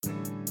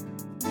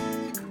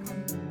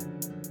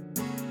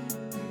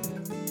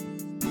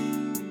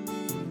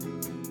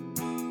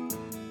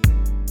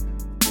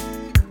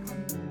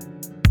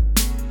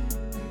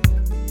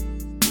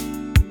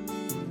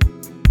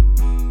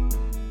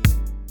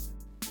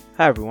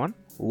Hi everyone,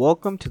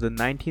 welcome to the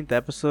 19th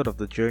episode of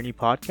the Journey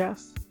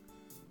podcast.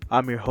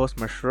 I'm your host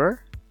Mashrur,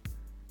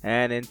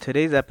 and in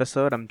today's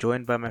episode I'm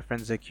joined by my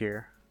friend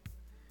Zakir.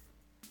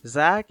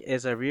 Zach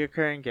is a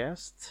recurring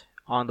guest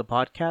on the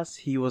podcast.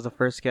 He was the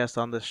first guest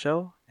on the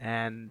show,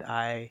 and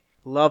I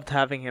loved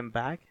having him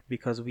back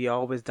because we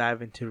always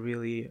dive into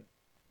really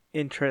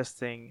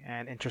interesting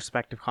and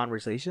introspective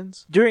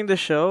conversations. During the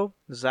show,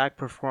 Zach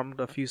performed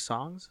a few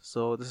songs,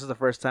 so this is the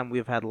first time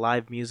we've had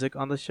live music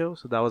on the show,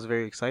 so that was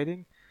very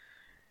exciting.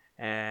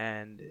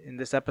 And in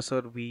this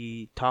episode,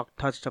 we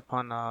touched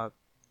upon a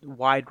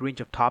wide range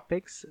of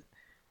topics,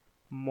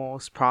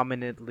 most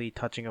prominently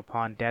touching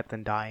upon death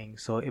and dying.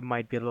 So it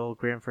might be a little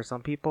grim for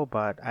some people,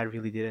 but I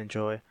really did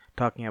enjoy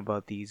talking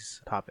about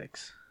these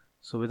topics.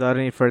 So without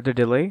any further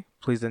delay,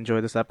 please enjoy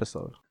this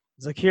episode.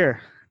 Zakir,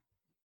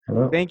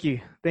 Hello. thank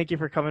you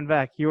for coming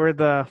back. You were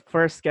the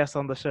first guest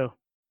on the show.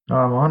 Oh,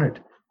 I'm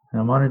honored.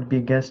 I'm honored to be a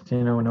guest,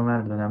 no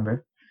matter the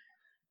number.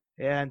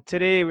 And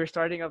today we're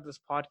starting up this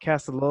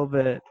podcast a little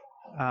bit,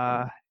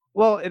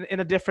 well, in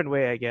a different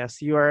way, I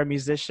guess. You are a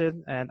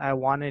musician, and I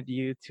wanted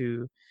you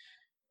to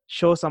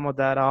show some of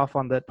that off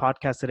on the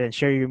podcast today and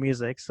share your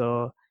music.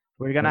 So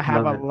we're gonna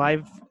have Love a it.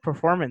 live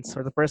performance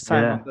for the first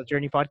time on Yeah. the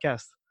Journey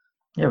podcast.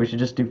 Yeah, we should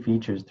just do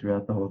features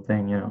throughout the whole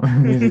thing.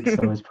 Music's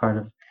always part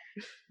of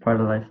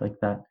life like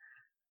that.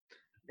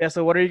 Yeah.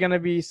 So what are you gonna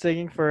be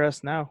singing for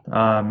us now?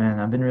 Man,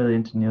 I've been really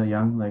into Neil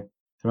Young like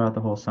throughout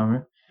the whole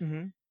summer.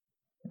 Mm-hmm.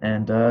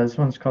 And this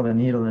one's called "The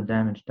Needle and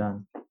Damage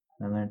Done."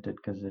 I learned it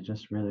because I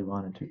just really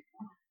wanted to.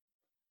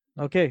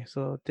 Okay.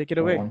 So take it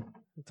That away. one.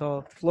 It's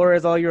all floor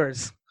is all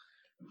yours.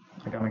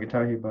 I got my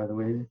guitar here, by the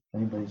way. If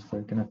anybody's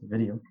looking at the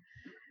video.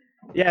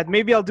 Yeah.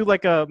 Maybe I'll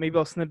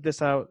snip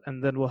this out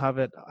and then we'll have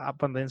it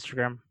up on the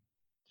Instagram.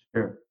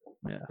 Sure.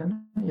 Yeah.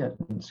 Yeah,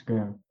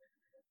 Instagram.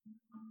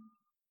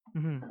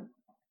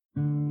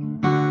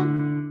 Mm-hmm.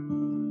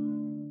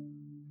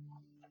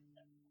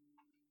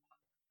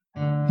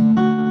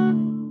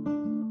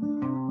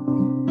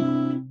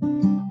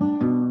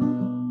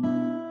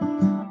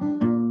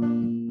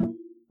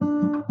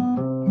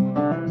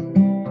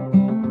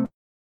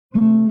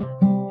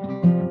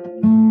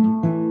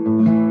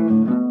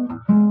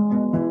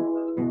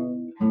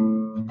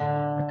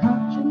 I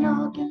caught you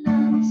knocking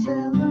at the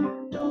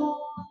cellar door.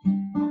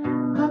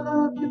 I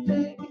love you,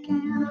 baby.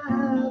 Can I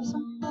have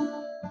some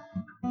more?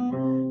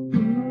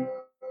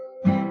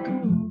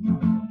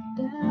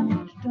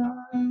 Damage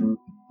done.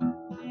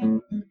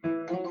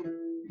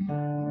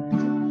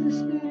 To the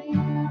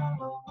studio,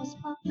 lost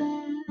my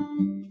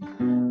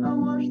pen. I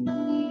watch the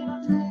needle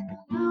take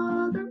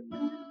another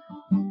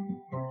bend.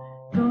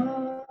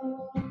 Gone.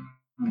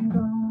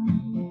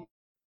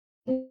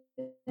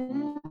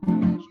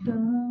 Damage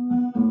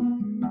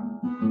done.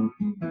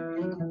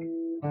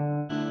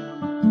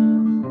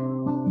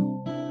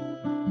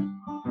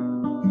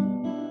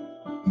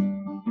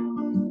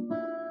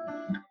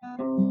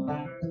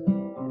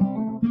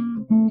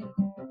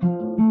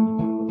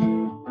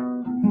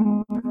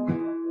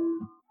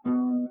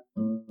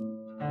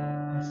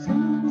 I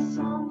sing this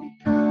song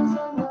because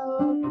I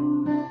love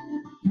you,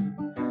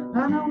 man.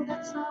 I know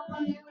that some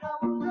of you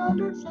don't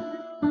understand.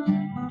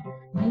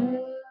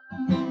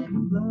 Yeah,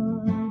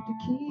 blood to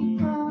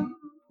keep on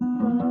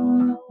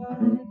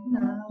running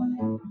now.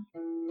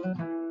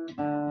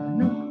 I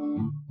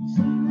know,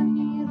 see the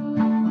needle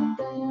and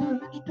the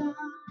damage done.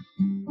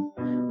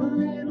 A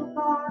little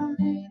part of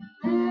me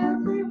in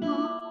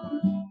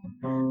everyone,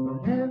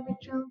 but every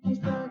chunk is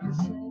like a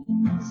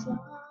setting sun.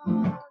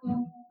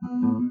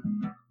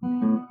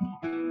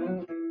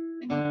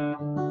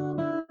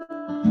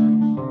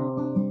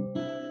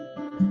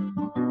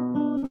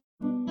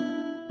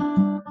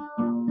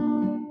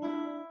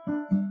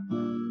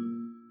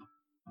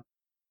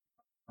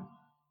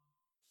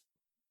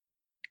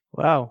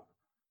 Wow.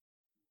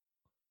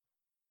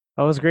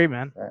 That was great,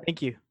 man. Right.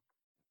 Thank you.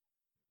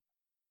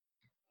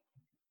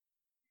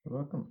 You're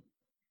welcome.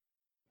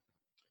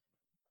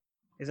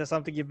 Is that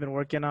something you've been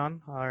working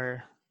on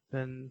or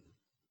been?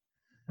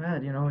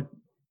 Man,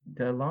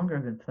 the longer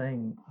I've been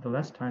playing, the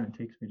less time it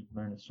takes me to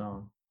learn a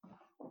song.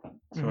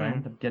 So I Mm-hmm.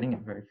 end up getting it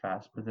very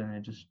fast, but then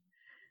it just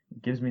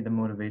gives me the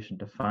motivation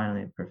to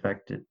finally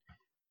perfect it.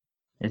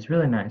 It's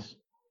really nice.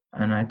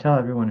 And I tell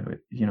everyone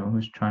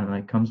who's trying to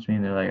like comes to me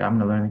and they're like, I'm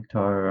gonna learn the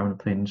guitar or I'm gonna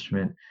play an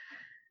instrument.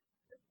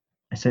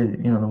 I say, the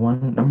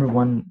number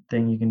one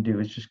thing you can do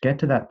is just get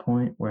to that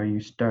point where you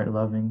start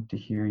loving to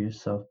hear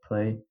yourself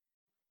play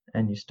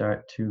and you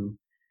start to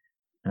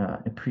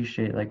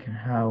appreciate like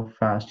how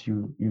fast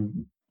you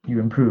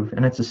improve.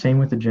 And it's the same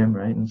with the gym,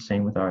 right? And the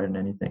same with art and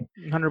anything.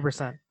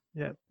 100%.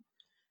 Yeah.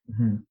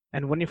 Hmm.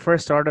 And when you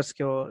first start a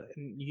skill,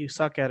 you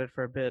suck at it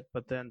for a bit,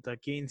 but then the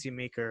gains you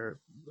make are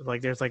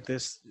like there's like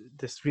this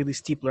really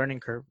steep learning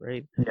curve,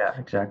 right? Yeah,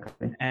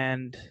 exactly.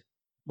 And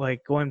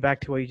like going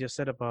back to what you just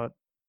said about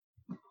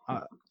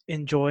uh,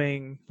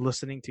 enjoying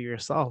listening to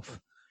yourself,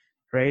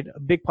 right? A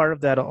big part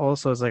of that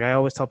also is like I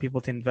always tell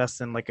people to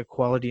invest in like a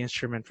quality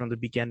instrument from the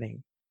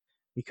beginning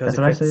because That's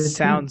if what I it say too.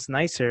 sounds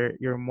nicer,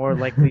 you're more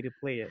likely to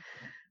play it.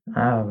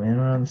 Oh man,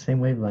 we're on the same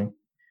wavelength.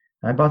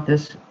 I bought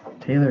this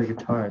Taylor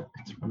guitar.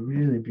 It's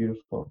really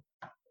beautiful.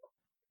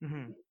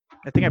 Hmm.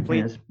 I think And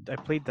it's, I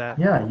played that.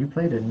 yeah, you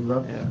played it and you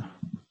loved it. Yeah.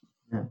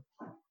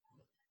 Yeah.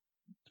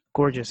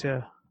 Gorgeous,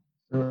 yeah.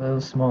 So a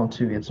little small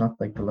too. It's not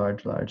like the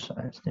large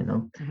size, you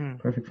know. Hmm.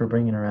 Perfect for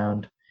bringing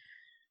around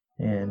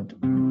and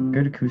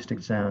good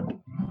acoustic sound.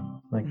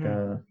 Like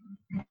Hmm.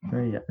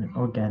 very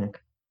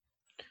organic.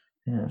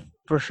 Yeah.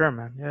 For sure,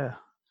 man. Yeah.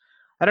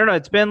 I don't know.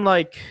 It's been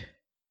like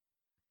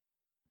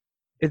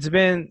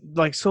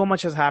so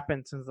much has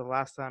happened since the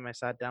last time I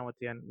sat down with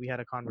you and we had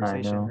a I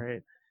conversation, know.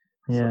 right?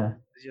 So Yeah.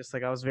 it's just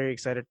like I was very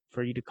excited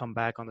for you to come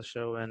back on the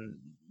show and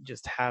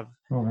just have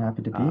Well, I'm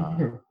happy to be uh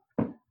here.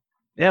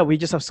 yeah, we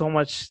just have so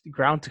much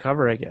ground to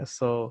cover, I guess.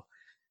 So,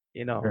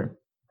 you know, Sure.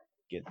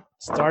 get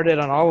started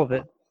on all of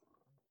it.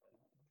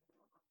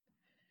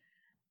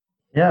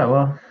 Yeah,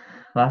 well,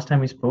 last time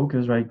we spoke, it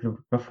was right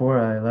before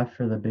I left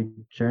for the big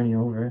journey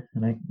over,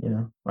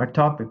 and our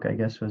topic, I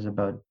guess, was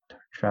about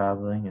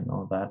traveling and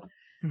all that.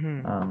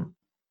 Hmm. Um,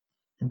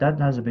 and that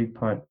has a big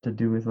part to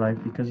do with life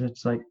because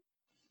it's like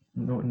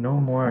no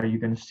more are you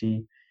going to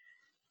see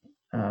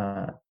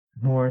uh,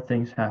 more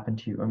things happen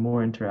to you, or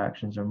more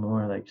interactions, or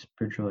more like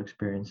spiritual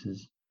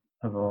experiences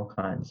of all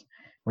kinds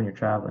when you're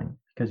traveling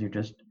because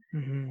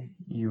Hmm.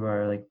 you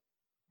are like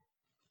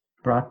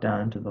brought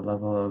down to the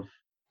level of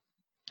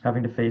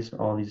having to face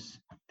all these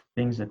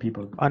things that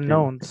people think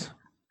Unknowns.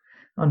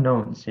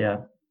 unknowns,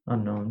 yeah,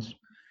 unknowns,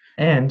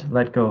 and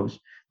let goes.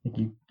 Like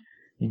you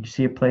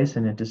see a place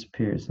and it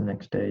disappears the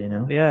next day, you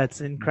know? Yeah,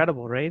 it's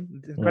incredible, right?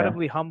 It's Yeah,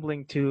 incredibly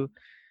humbling to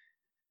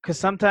because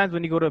sometimes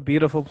when you go to a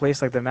beautiful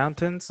place like the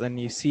mountains and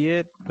you see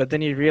it, but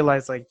then you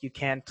realize like you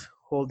can't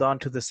hold on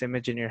to this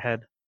image in your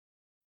head.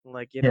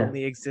 Like it yeah,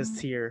 only exists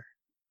here,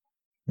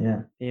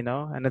 yeah.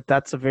 and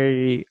that's a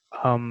very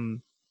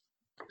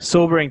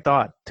sobering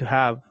thought to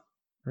have,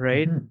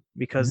 right? Hmm. Hmm.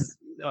 Because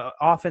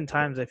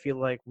oftentimes I feel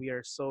like we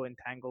are so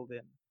entangled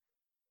in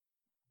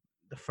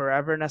the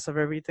foreverness of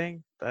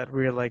everything that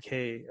we're like,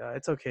 hey,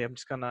 it's okay. I'm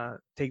just gonna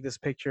take this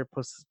picture,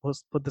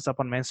 put this up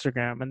on my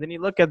Instagram, and then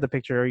you look at the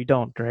picture or you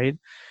don't, right?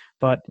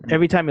 But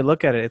every time you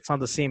look at it, it's not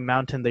the same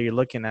mountain that you're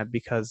looking at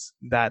because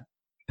that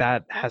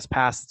has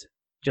passed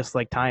just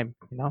like time,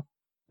 you know.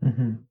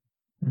 Hmm.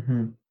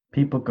 Hmm.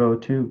 People go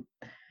too,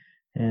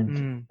 and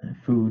Mm,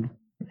 food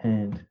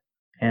and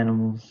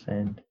animals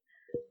and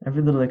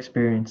every little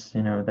experience,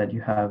 that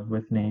you have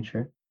with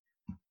nature.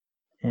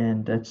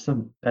 And that's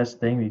the best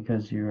thing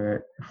because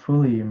you're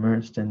fully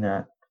immersed in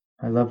that.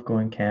 I love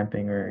going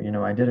camping, or,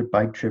 I did a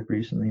bike trip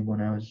recently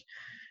when I was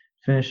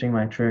finishing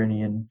my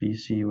journey in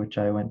BC, which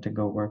I went to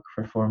go work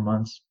for 4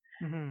 months.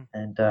 hmm.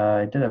 And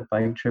I did a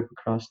bike trip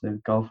across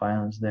the Gulf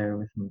Islands there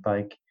with my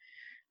bike.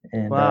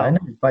 And I Wow.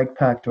 never bike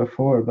packed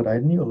before, but I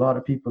knew a lot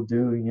of people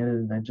doing it,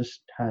 and I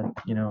just had,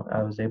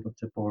 I was able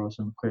to borrow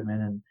some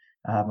equipment, and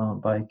I had my own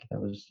bike that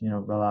was,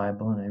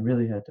 reliable, and I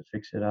really had to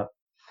fix it up.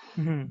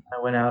 Hmm.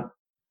 I went out,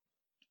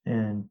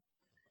 and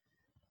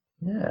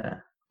yeah,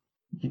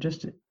 you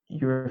just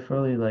you're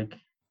fully like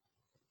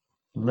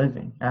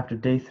living. After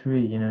day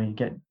three, you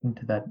get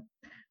into that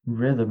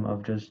rhythm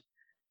of just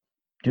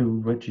do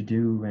what you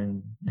do,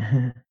 and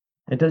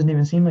it doesn't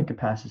even seem like it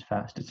passes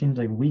fast. It seems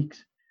like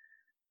weeks,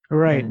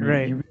 Right, and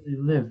right. you really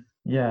live.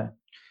 Yeah.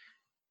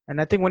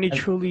 And I think when you I-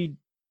 truly,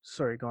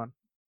 sorry, go on.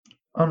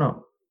 oh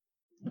no,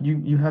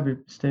 you have to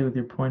stay with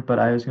your point, but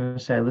I was going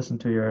to say I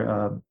listened to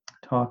your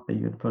talk that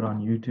you had put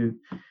on YouTube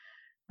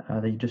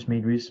that you just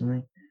made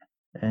recently,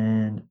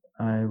 and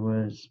I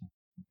was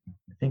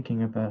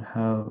thinking about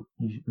how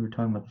you were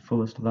talking about the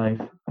fullest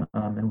life,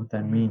 and what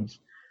that Hmm. means.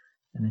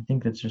 And I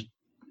think that's just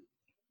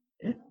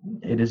it,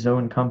 it is so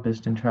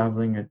encompassed in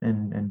traveling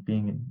and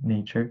being in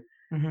nature,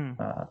 Hmm.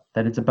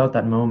 that it's about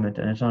that moment,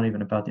 and it's not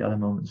even about the other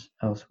moments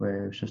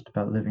elsewhere. It's just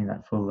about living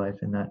that full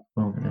life in that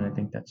moment, and I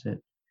think that's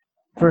it.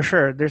 For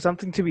sure, there's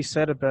something to be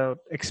said about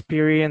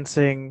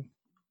experiencing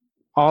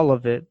all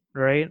of it,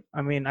 right?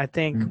 I mean, I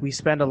think Mm, we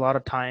spend a lot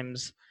of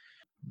times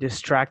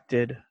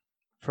distracted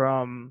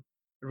from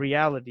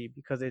reality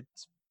because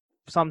it's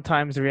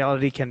sometimes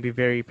reality can be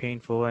very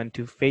painful, and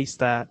to face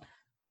that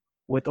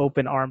with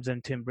open arms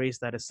and to embrace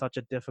that is such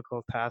a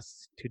difficult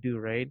task to do,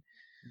 right?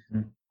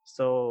 mhm.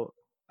 So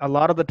a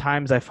lot of the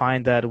times I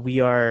find that we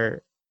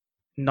are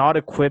not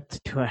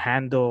equipped to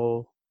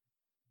handle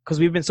because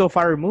we've been so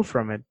far removed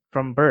from it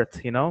from birth,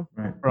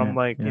 Right. from Yeah.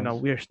 like,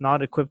 Yes. we're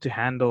not equipped to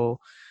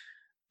handle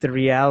the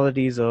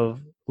realities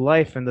of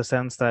life in the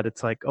sense that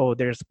it's like, oh,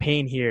 there's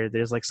pain here,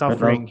 there's like But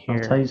suffering I'll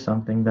tell here. you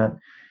something that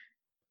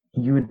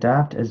you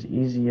adapt as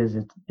easy as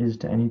it is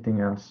to anything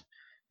else.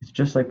 It's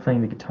just like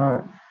playing the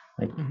guitar.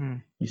 Like Hmm.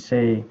 you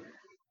say,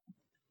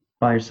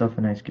 buy yourself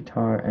a nice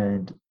guitar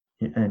and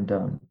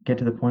get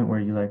to the point where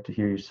you like to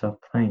hear yourself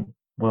playing.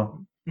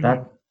 Well, Hmm.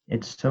 that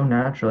it's so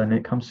natural and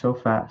it comes so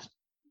fast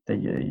that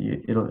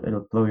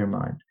it'll blow your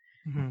mind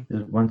Hmm.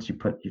 once you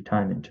put your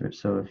time into it.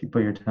 So if you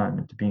put your time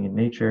into being in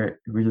nature,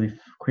 really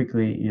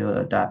quickly you'll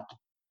adapt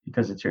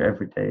because it's your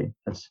everyday.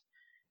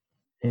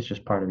 It's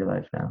just part of your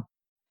life now.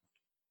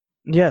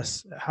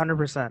 Yes,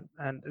 100%.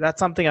 And that's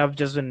something I've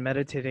just been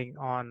meditating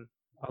on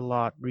a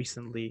lot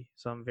recently,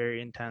 some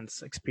very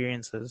intense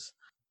experiences.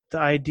 The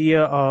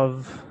idea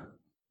of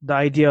the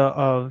idea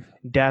of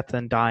death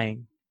and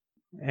dying.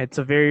 It's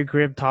a very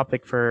grim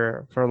topic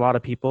for a lot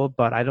of people,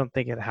 but I don't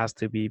think it has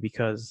to be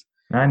because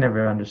I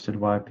never understood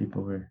why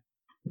people were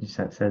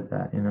said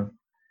that, you know.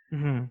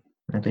 Mhm.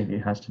 I think it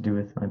has to do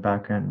with my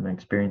background and my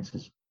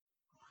experiences.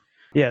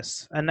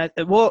 Yes, and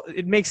well,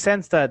 it makes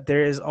sense that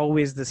there is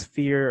always this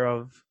fear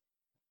of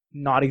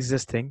not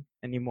existing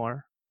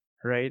anymore,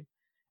 right?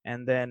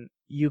 And then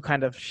you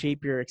kind of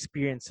shape your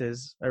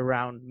experiences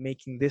around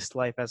making this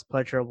life as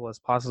pleasurable as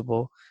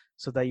possible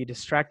so that you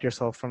distract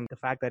yourself from the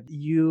fact that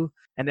you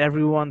and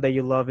everyone that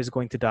you love is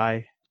going to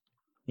die,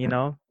 you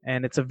know?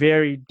 And it's a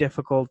very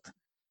difficult,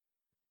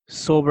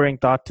 sobering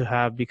thought to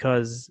have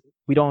because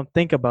we don't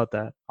think about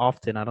that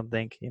often, I don't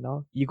think, you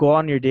know? You go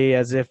on your day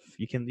as if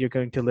you're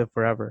going to live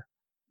forever.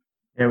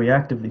 Yeah, we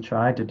actively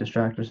try to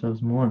distract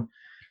ourselves more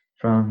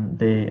from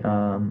the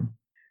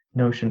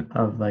notion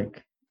of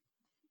like,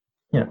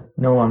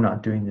 no, I'm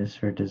not doing this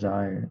for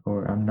desire,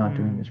 or I'm not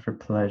doing this Mm. for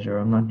pleasure, or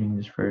I'm not doing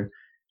this for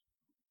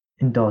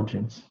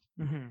indulgence.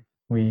 Hmm.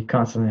 We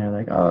constantly are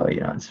like, oh,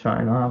 it's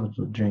fine. I'll have a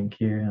little drink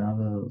here and I'll have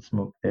a little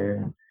smoke there,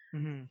 and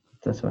Hmm.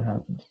 that's what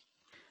happens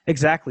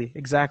Exactly,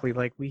 exactly.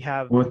 Like we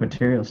have with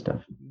material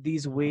stuff.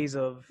 these ways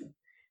of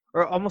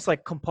or almost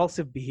like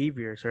compulsive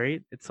behaviors,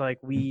 right? It's like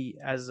we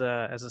as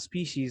a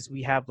species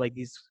we have like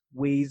these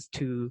ways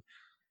to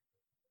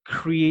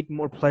create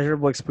more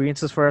pleasurable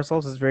experiences for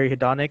ourselves. It's very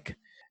hedonic,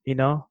 you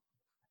know?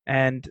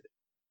 And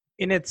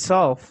in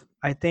itself,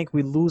 I think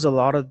we lose a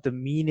lot of the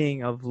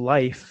meaning of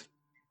life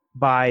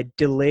by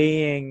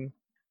delaying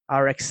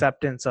our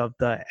acceptance of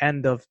the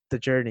end of the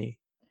journey.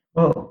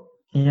 Well,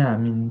 yeah, I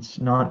mean, it's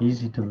not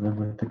easy to live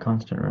with the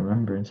constant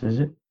remembrance, is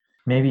it?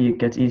 Maybe it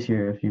gets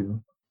easier if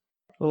you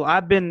Well,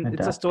 it's a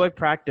adapt. stoic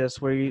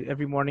practice where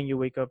every morning you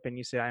wake up and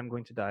you say, I'm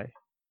going to die.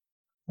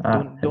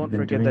 Have you Don't been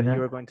forget doing that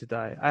you that? are going to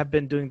die. I've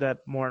been doing that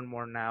more and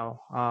more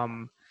now.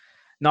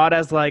 Not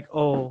as like,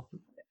 oh,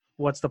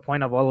 what's the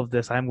point of all of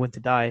this? I'm going to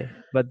die,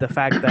 but the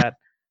fact that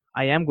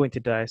I am going to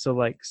die. So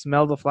like,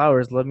 smell the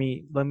flowers. Let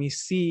me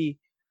see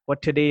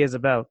what today is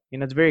about. You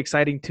know, it's very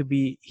exciting to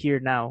be here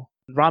now.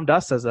 Ram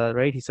Dass says that,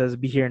 right? He says,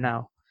 "Be here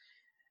now,"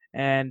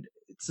 and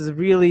it's a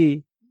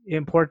really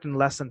important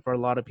lesson for a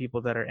lot of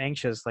people that are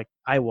anxious, like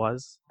I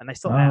was, and I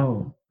still am,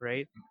 Oh,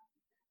 right?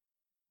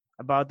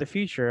 About the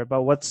future,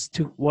 about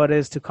what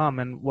is to come,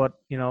 and what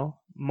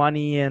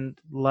money and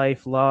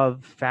life,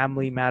 love,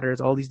 family matters,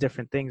 all these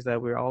different things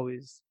that we're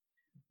always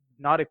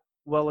not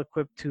well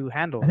equipped to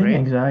handle, I think right?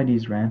 anxiety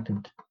is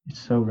rampant. It's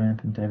so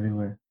rampant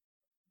everywhere.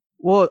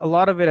 Well, a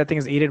lot of it I think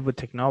is aided with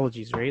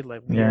technologies, right?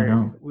 Like Yeah, I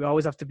know. we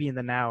always have to be in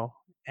the now,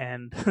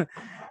 and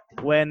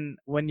when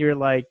you're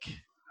like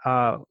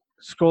uh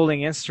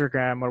scrolling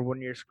Instagram or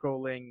when you're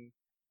scrolling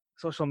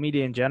social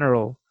media in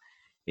general,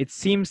 it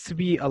seems to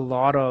be a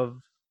lot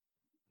of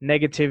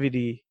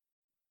negativity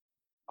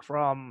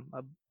from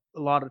a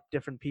lot of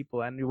different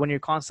people, and when you're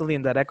constantly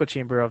in that echo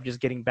chamber of just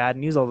getting bad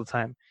news all the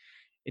time,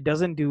 it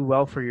doesn't do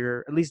well for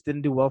your at least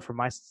didn't do well for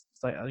my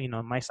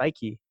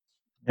psyche,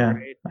 Yeah,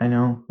 right? I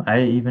know.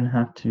 I even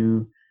have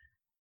to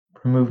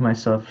remove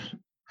myself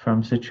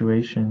from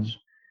situations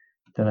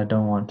that I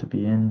don't want to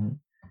be in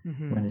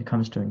when Hmm. it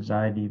comes to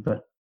anxiety.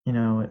 But,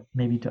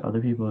 maybe to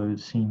other people it would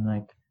seem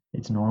like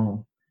it's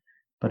normal.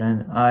 But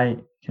then I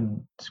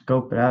can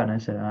scope it out and I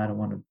say, I don't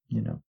want to,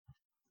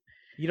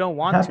 You don't it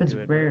want to happens do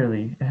it, right?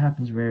 rarely. It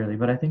happens rarely,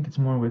 but I think it's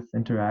more with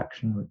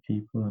interaction with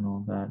people and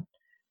all that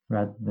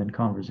rather than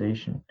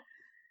conversation.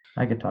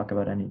 I could talk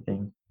about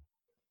anything,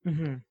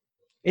 Hmm. but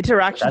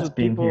Interactions that's with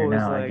being here people is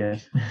now, I like,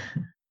 guess.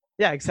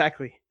 yeah,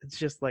 exactly, it's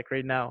just like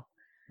right now.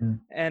 Mm.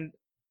 And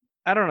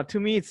I don't know, to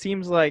me it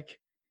seems like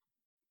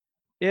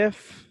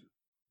if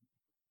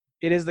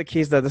it is the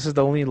case that this is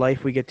the only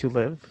life we get to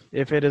live,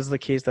 if it is the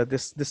case that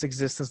this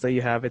existence that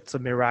you have, it's a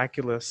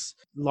miraculous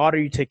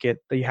lottery ticket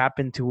that you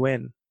happen to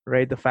win,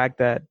 right? The fact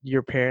that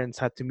your parents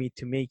had to meet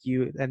to make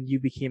you and you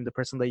became the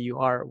person that you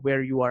are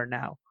where you are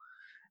now,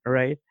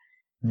 right?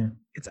 Yeah.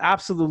 It's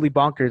absolutely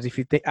bonkers if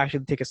you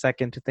actually take a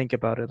second to think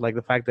about it, like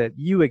the fact that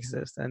you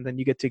exist and then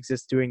you get to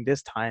exist during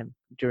this time,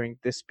 during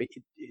this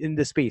in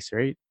this space,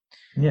 right?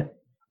 Yeah.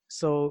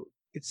 So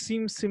it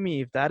seems to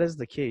me if that is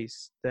the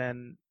case,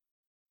 then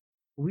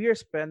we are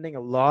spending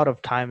a lot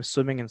of time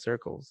swimming in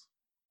circles.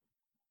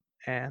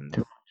 Too And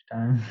much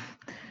time.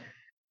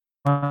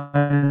 Why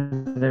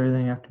does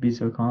everything have to be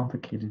so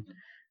complicated?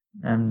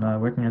 I'm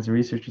working as a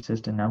research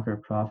assistant now for a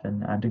prof,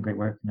 and I'm doing great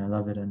work, and I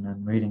love it. And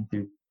I'm reading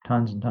through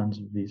tons and tons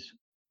of these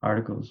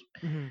articles,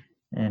 mhm,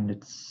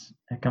 and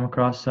I come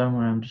across some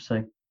where I'm just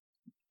like,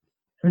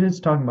 it's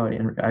talking about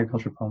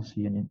agricultural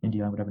policy in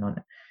India and whatever.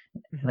 Not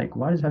mhm, like,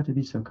 why does it have to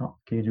be so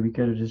complicated? We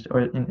could have just,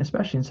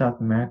 especially in South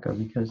America,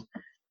 because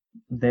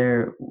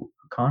their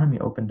economy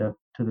opened up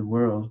to the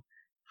world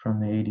from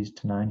the 80s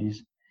to 90s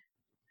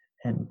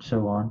and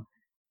so on,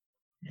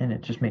 and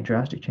it just made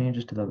drastic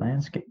changes to the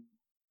landscape.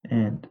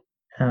 And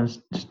I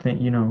was just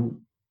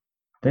thinking,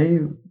 they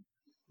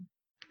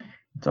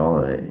it's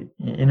all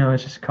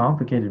it's just a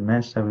complicated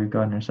mess that we've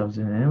gotten ourselves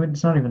in, and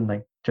it's not even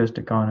like just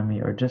economy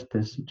or just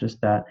this,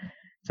 just that.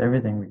 It's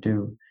everything we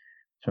do,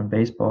 from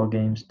baseball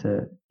games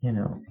to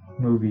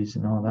movies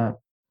and all that.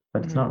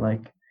 But it's not Mhm.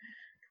 like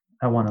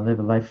I want to live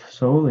a life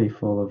solely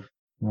full of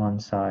one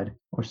side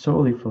or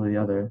solely full of the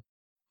other,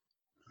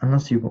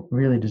 unless you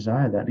really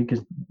desire that.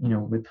 Because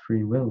with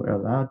free will, we're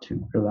allowed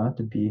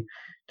to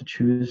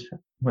choose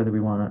whether we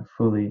want to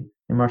fully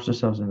immerse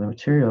ourselves in the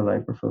material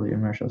life or fully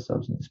immerse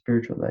ourselves in the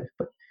spiritual life.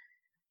 But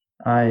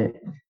I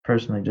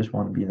personally just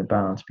want to be in the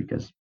balance,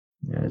 because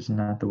isn't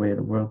that the way of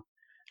the world?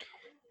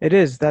 It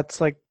is.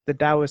 That's like the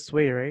Taoist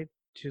way, right?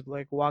 To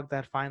like walk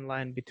that fine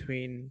line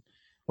between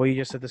what you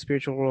just said, the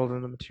spiritual world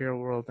and the material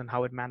world, and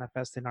how it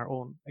manifests in our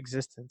own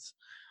existence.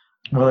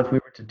 Well, if Uh, we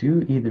were to do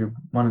either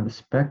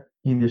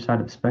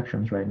side of the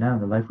spectrums right now,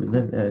 the life we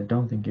live, I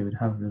don't think it would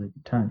have a really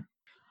good time.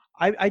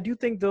 I do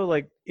think though,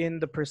 like in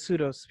the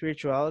pursuit of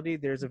spirituality,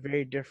 there's a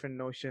very different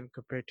notion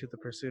compared to the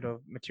pursuit of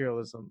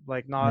materialism.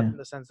 Like not Yeah. in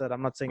the sense that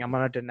I'm not saying I'm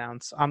gonna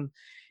denounce.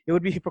 It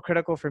would be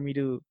hypocritical for me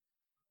to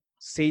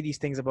say these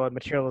things about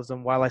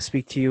materialism while I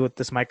speak to you with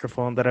this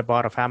microphone that I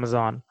bought off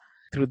Amazon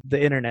through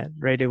the internet,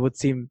 right? It would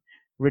seem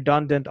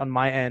redundant on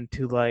my end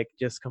to like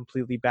just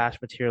completely bash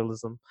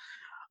materialism.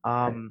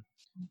 Right. Um,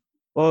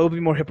 well, it would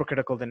be more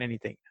hypocritical than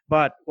anything.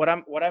 But what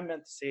I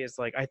meant to say is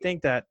like I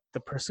think that the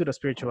pursuit of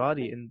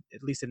spirituality, in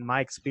at least in my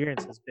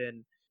experience, has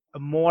been a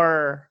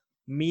more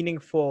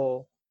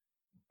meaningful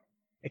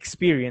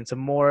experience, a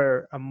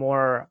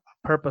more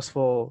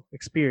purposeful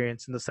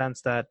experience in the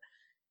sense that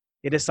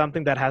it is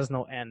something that has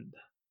no end.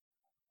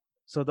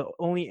 So the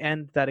only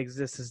end that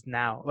exists is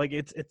now. Like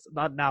it's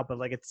not now, but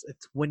like it's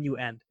when you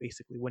end,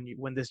 basically,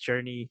 when this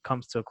journey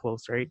comes to a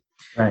close, right?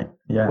 Right.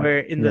 Yeah. Where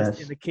in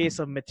Yes. the case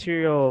of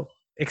material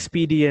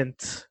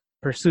expedient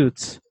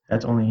pursuits,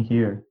 That's only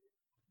here,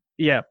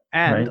 yeah,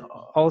 and right?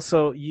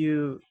 also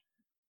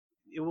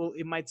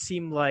it might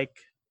seem like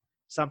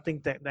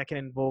something that can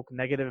invoke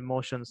negative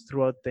emotions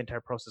throughout the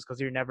entire process because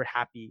you're never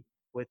happy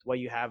with what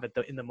you have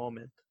in the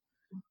moment,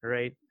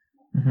 right?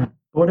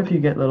 What if you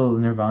get little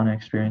nirvana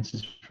experiences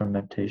from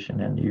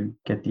meditation and you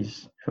get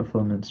these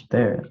fulfillments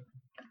there?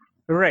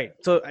 Right.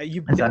 So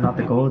you Is that not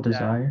the definitely goal need of that.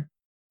 desire?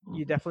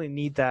 You definitely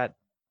need that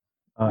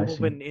Oh, I see.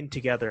 woven in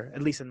together,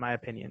 at least in my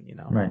opinion.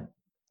 Right.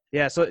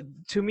 Yeah, so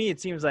to me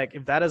it seems like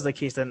if that is the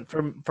case, then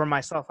for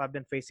myself I've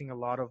been facing a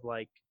lot of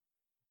like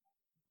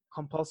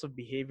compulsive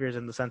behaviors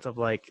in the sense of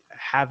like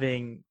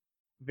having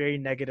very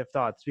negative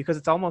thoughts because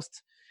it's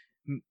almost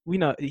we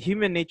know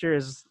human nature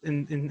is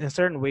in a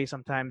certain way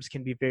sometimes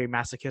can be very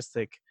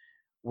masochistic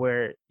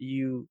where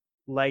you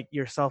like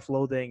you're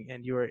self-loathing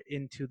and you're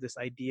into this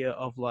idea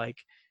of like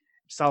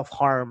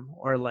self-harm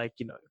or like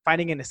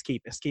finding an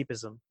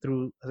escapism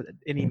through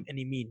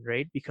any mean,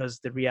 right? Because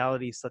the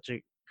reality is such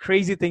a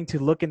crazy thing to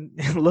look and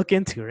look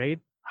into, right?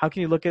 How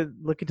can you look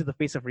into the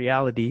face of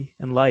reality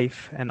and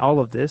life and all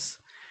of this,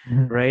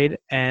 Mhm. right?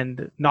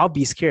 And not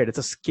be scared. It's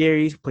a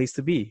scary place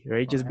to be,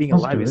 right? Well, Just being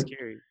animals alive do is it.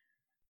 scary.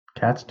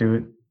 Cats do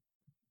it.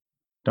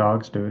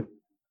 Dogs do it.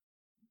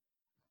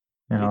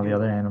 And They all the do.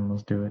 other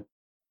animals do it.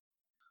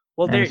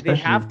 Well, And they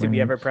especially have to be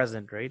when, ever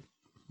present, right?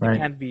 They right,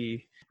 can't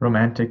be.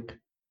 romantic,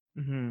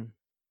 Mhm.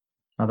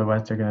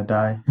 otherwise they're gonna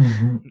die.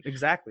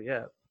 Exactly,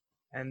 yeah.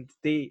 And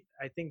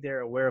I think they're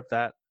aware of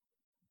that,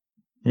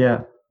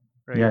 Yeah.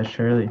 right? Yeah,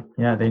 surely.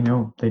 Yeah, they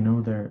know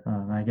their,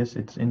 I guess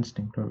it's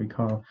instinct, what we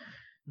call,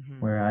 Hmm.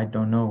 where I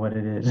don't know what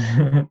it is.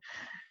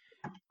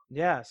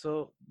 Yeah.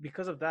 So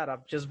because of that,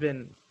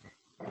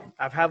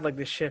 I've had like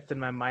this shift in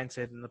my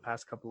mindset in the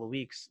past couple of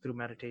weeks through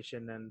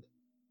meditation and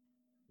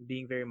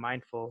being very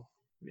mindful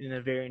in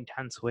a very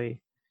intense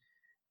way.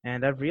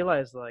 And I've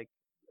realized like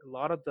a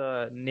lot of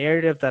the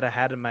narrative that I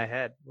had in my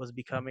head was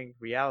becoming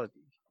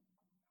reality.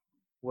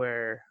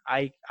 Where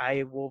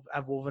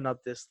I've woven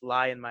up this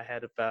lie in my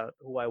head about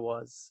who I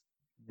was,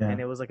 Yeah, and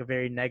it was like a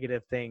very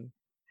negative thing.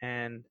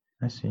 And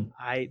I see.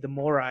 the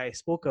more I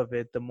spoke of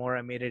it, the more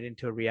I made it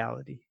into a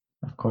reality,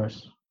 Of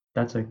course.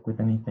 That's like with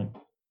anything.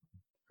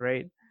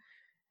 right?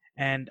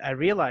 And I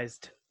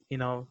realized,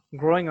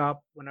 growing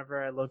up,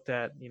 whenever I looked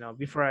at,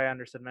 before I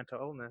understood mental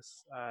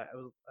illness, I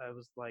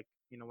was like,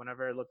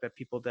 whenever I looked at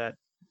people that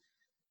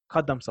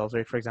cut themselves,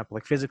 right, for example,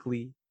 like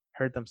physically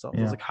hurt themselves,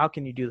 I was Yeah, like, how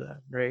can you do that,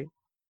 right?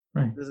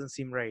 right. It doesn't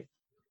seem right.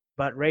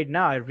 But right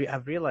now,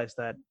 I've realized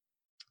that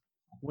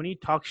when you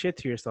talk shit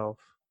to yourself,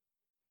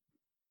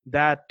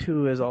 that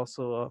too is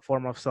also a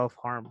form of self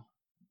harm,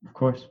 Of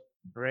course.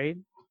 right?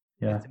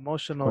 Yeah, It's of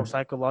emotional, course.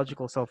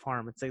 psychological self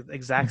harm. It's the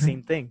exact Hmm.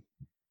 same thing,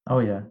 Oh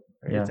yeah,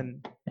 right? yeah.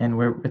 And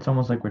it's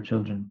almost like we're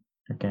children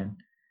again,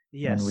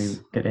 and we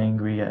Yes. get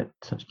angry at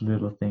such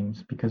little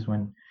things, because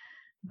when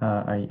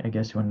I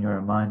guess when you're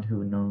a mind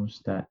who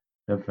knows that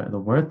the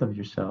worth of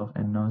yourself,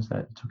 and knows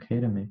that it's okay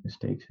to make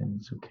mistakes, and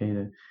it's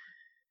okay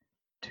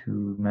to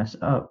mess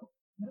up,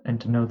 and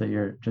to know that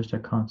you're just a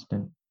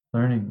constant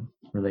learning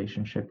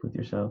relationship with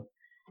yourself,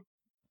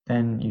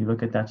 then you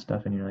look at that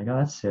stuff and you're like, oh,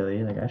 that's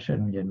silly. Like, I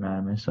shouldn't get mad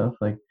at myself.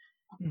 Like,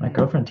 my Hmm.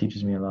 girlfriend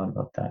teaches me a lot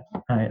about that.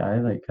 I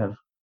like have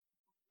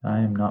I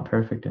am not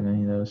perfect in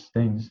any of those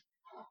things.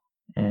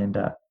 And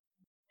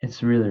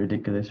it's really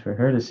ridiculous for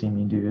her to see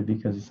me do it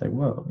because it's like,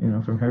 whoa,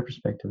 from her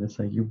perspective, it's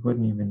like you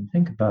wouldn't even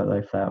think about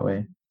life that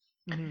way.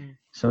 Mm-hmm.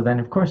 So then,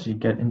 of course, you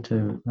get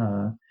into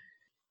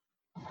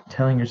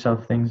telling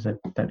yourself things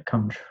that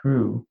come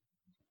true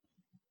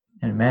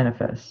and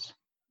manifest.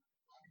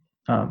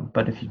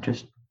 But if you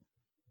just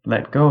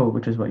let go,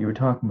 which is what you were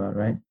talking about,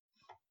 right?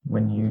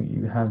 When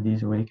you have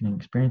these awakening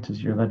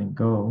experiences, you're letting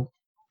go.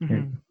 You're,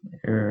 Mm-hmm.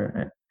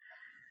 you're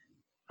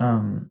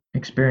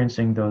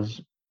experiencing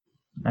those,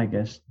 I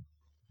guess,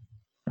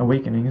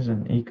 awakenings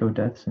and eco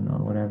deaths and all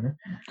whatever.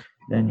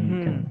 Then you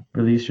Mm-hmm. can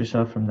release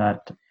yourself from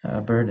that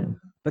burden.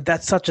 But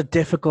that's such a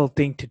difficult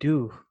thing to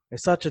do.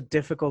 It's such a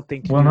difficult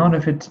thing to Well, do, not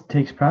if it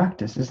takes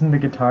practice. Isn't the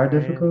guitar right?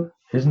 difficult?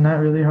 Isn't that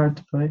really hard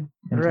to play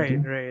and to Right,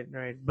 do? right,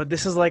 right. But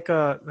this is like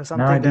a Now I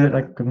something do it that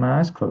like with my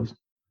eyes closed.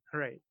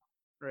 right,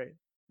 right.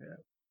 Yeah.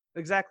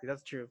 Exactly,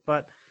 that's true.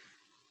 But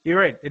you're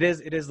right. It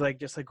is like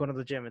just like going to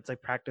the gym. It's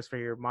like practice for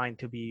your mind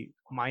to be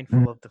Mm.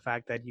 mindful of the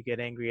fact that you get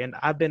angry. And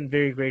I've been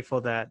very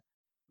grateful that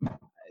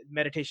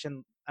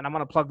meditation, and I'm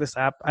gonna plug this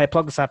app. I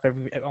plug this app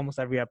every almost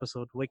every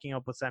episode. Waking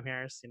Up with Sam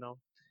Harris.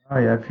 Oh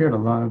yeah, I've heard a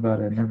lot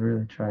about it. I never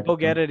really tried Go it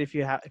get though. it if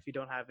you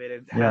don't have it.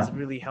 It Yeah, has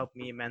really helped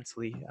me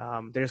immensely.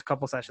 There's a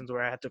couple sessions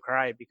where I had to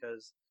cry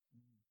because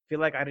I feel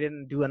like I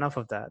didn't do enough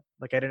of that.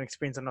 Like I didn't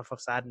experience enough of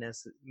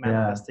sadness yeah,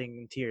 manifesting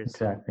in tears.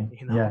 exactly.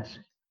 You know, Yes,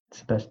 it's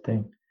the best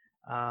thing.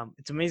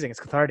 it's amazing. It's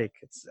cathartic.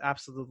 It's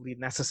absolutely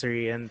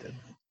necessary. And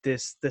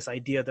this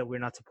idea that we're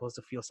not supposed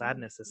to feel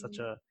sadness is such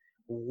a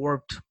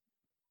warped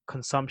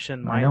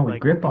consumption I know mind we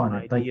like grip on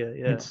it like idea.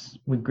 Yeah.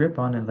 we grip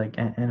on it like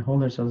and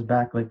hold ourselves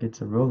back like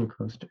it's a roller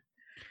coaster.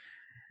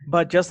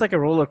 But just like a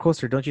roller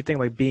coaster, don't you think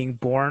like being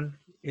born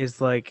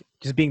is like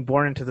just being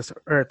born into this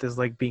earth is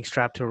like being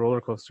strapped to a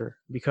roller coaster?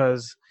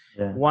 Because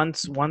Yeah,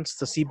 once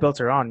the seatbelts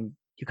are on,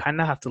 you kind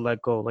of have to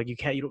let go. Like you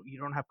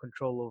don't have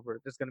control over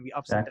it. There's gonna be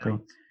ups and exactly.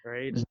 downs,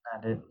 right? Isn't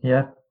that it?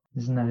 Yeah,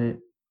 isn't that it?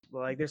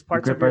 Like there's We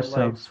parts of grip your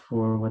ourselves life.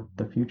 for what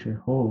the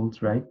future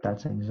holds, right?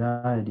 That's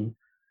anxiety.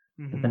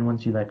 But then Hmm.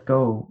 once you let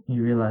go,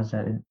 you realize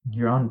that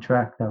you're on a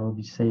track that will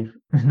be safe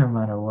no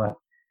matter what.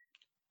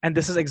 And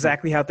this is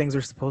exactly how things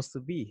are supposed to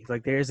be.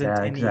 Like there isn't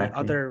Yeah, any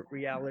exactly. other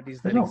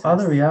realities There's that no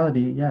other exist.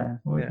 reality. Yeah,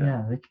 well, Yeah.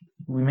 yeah. Like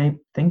we may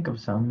think of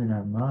some in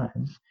our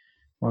minds,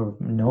 or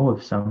know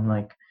of some,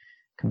 like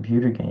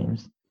computer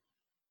games,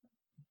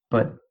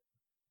 but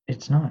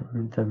it's not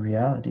the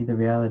reality. The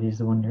reality is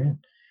the one you're in.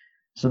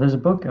 So there's a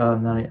book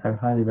that I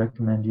highly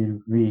recommend you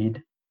to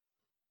read,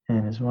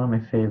 and it's one of my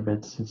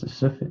favorites. It's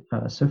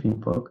a Sufi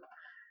book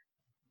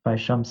by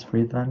Shams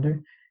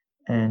Friedlander,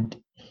 and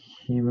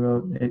he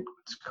wrote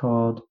it's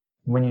called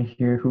 "When You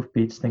Hear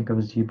Hoofbeats, Think of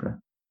a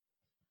Zebra,"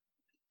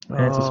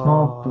 and it's a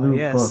small Oh blue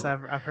yes, book.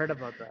 I've heard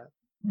about that.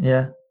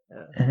 Yeah,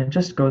 Yeah. and it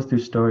just goes through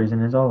stories,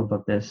 and it's all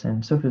about this,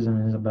 and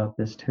Sufism is about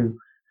this too.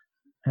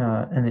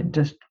 And it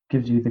just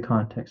gives you the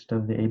context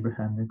of the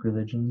Abrahamic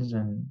religions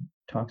and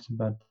talks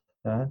about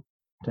that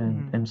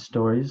Hmm. and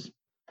stories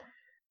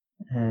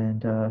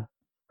and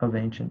of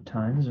ancient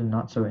times and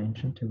not so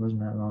ancient. It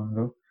wasn't that long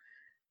ago,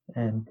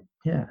 and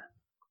yeah,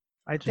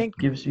 I just think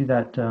gives you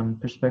that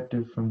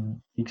perspective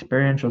from the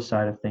experiential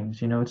side of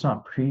things. It's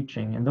not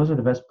preaching, and those are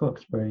the best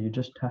books where you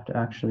just have to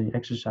actually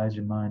exercise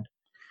your mind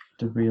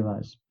to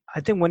realize. I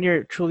think when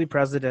you're truly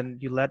present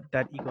and you let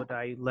that ego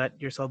die, you let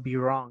yourself be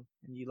wrong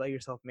and you let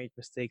yourself make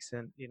mistakes,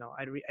 and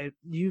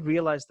you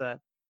realize that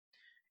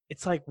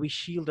it's like we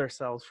shield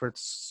ourselves for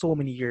so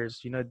many years.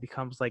 It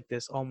becomes like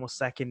this almost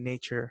second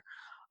nature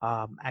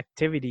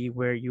activity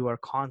where you are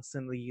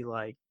constantly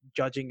like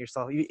judging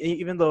yourself,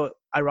 even though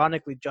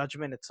ironically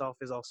judgment itself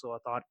is also a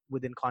thought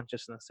within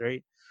consciousness,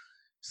 right?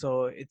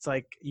 So it's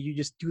like you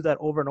just do that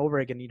over and over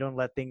again. You don't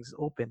let things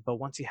open. But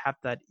once you have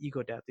that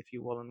ego death, if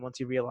you will, and once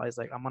you realize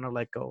like I'm gonna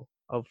let go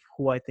of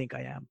who I think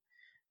I am,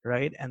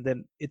 right? And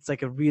then it's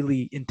like a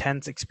really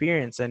intense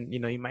experience, and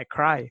you might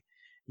cry,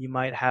 you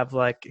might have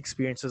like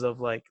experiences of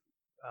like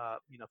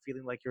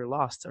feeling like you're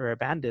lost or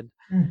abandoned.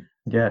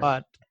 Yes,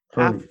 But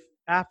fully.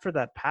 after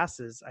that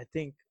passes, I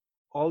think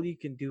all you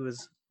can do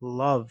is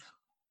love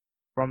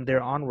from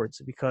there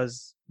onwards,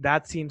 because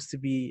that seems to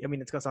be, I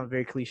mean, it's gonna sound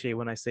very cliche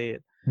when I say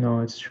it,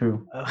 No, it's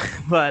true.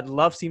 but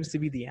love seems to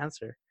be the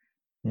answer,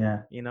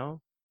 Yeah, you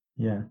know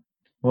yeah.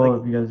 like Well,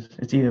 because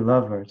it's either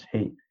love or it's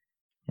hate,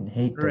 and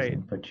hate right.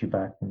 doesn't put you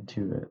back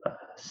into a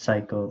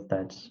cycle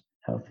that's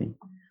healthy.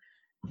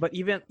 But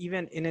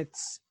even in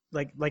its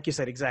like you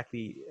said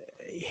exactly,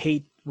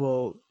 hate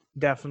will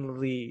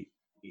definitely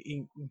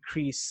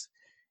increase.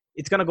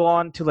 It's going to go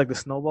on to like the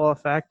snowball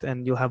effect,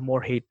 and you'll have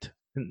more hate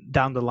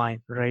down the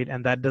line, right?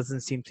 And that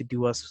doesn't seem to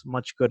do us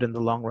much good in the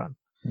long run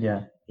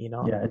Yeah, you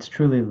know yeah. It's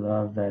truly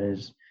love that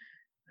is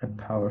a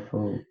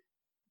powerful.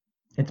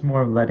 It's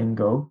more of letting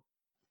go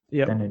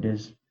yep. than it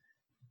is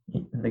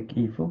like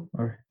evil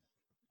or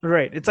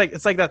Right, it's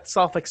like that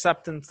self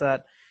acceptance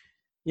that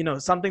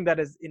something that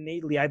is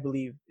innately, I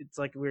believe, it's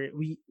like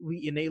we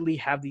innately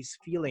have these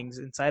feelings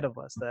inside of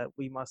us that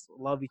we must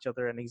love each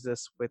other and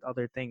exist with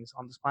other things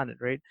on this planet,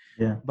 right?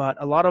 yeah. But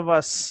a lot of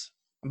us,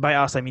 By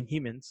us, I mean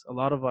humans. A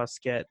lot of us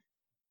get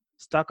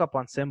stuck up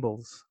on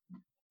symbols,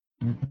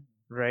 Mhm.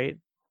 right?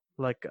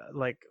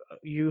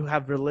 You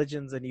have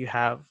religions and you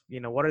have,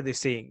 what are they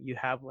saying? You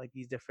have like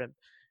these different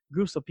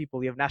groups of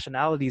people, you have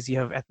nationalities, you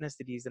have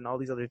ethnicities and all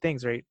these other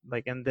things, right?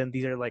 Like, and then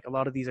these are like, a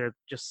lot of these are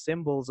just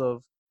symbols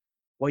of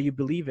what you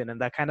believe in, and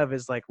that kind of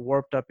is like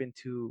warped up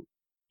into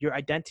your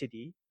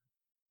identity,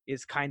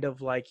 is kind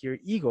of like your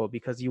ego,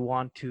 because you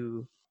want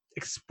to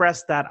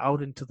express that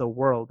out into the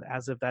world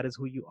as if that is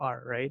who you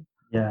are, right?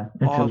 Yeah,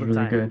 it All feels the really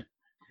time. good.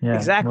 Yeah, well, it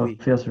Exactly.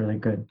 feels really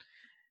good.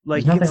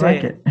 Like There's you can nothing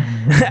like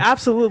say, it.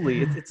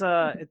 absolutely,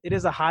 it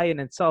is a high in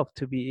itself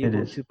to be It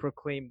able is. to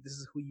proclaim this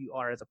is who you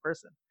are as a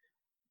person.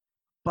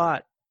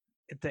 But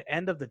at the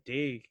end of the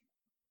day,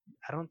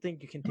 I don't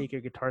think you can take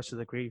your guitars to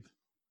the grave.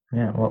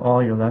 Yeah, well,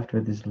 all you're left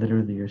with is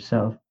literally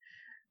yourself,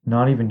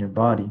 not even your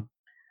body,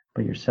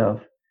 but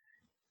yourself,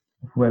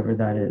 whoever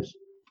that is.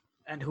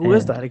 And who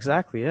is And that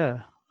exactly?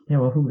 Yeah. yeah,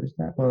 well, who is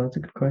that? Well, that's a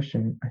good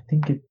question. I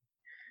think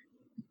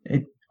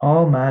it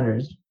all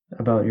matters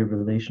about your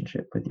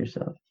relationship with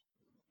yourself.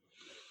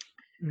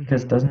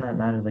 Because Hmm. doesn't that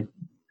matter?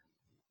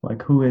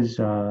 Like who is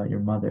your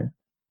mother?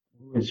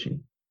 Who is she?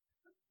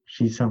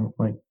 She's some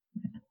like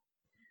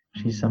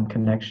she's some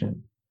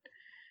connection.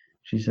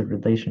 She's a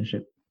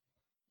relationship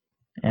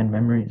and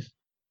memories.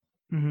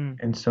 Hmm.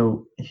 And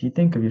so if you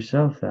think of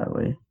yourself that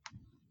way,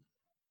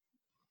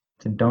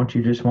 then don't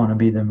you just want to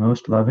be the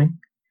most loving?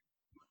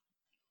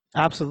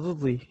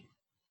 Absolutely.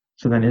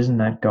 So then isn't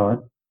that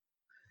God?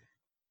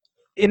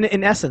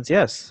 In essence,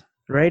 yes,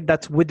 right?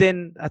 That's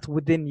within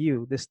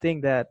you, this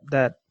thing that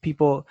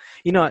people,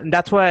 and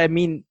that's why I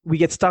mean we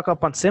get stuck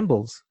up on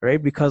symbols,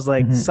 right? Because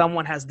like Hmm.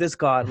 someone has this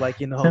god, like,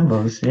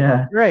 Symbols,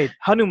 yeah. right, Yeah,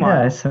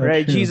 Hanuman, it's so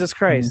right, true. Jesus Yeah.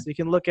 Christ. You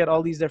can look at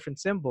all these different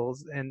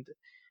symbols, and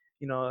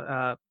you know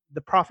uh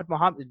the Prophet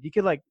Muhammad. You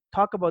could like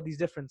talk about these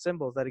different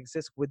symbols that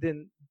exist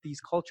within these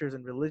cultures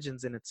and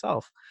religions in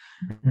itself.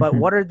 But Hmm.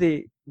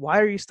 why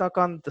are you stuck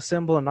on the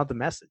symbol and not the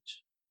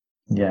message,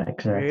 Yeah,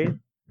 exactly. right?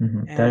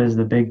 That And is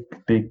the big,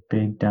 big,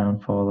 big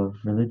downfall of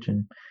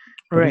religion.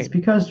 But it's right.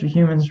 because we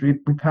humans, we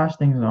pass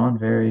things on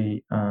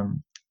very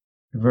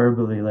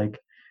verbally, like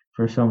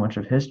for so much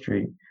of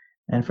history.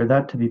 And for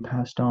that to be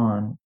passed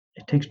on,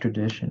 it takes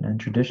tradition, and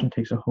tradition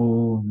takes a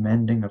whole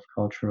mending of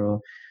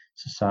cultural,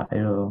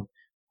 societal,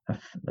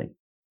 like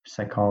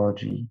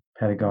psychology, Mhm.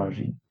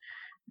 pedagogy,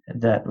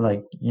 that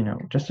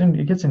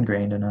it gets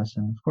ingrained in us.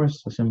 And of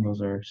course, the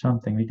symbols are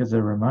something because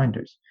they're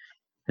reminders.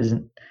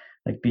 Isn't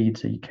like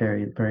beads that you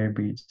carry, prayer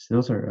beads.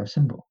 Those are a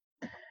symbol,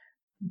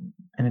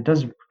 and it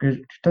does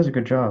a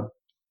good job.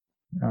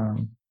 Um,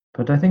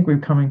 but I think we're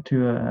coming to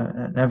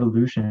an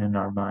evolution in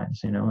our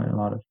minds, and a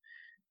lot of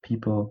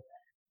people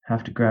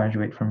have to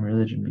graduate from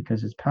religion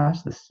because it's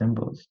past the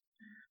symbols.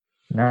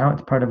 Now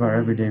it's part of our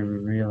everyday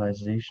Mhm.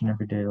 realization,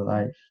 everyday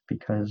life,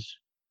 because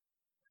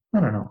I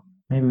don't know,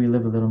 maybe we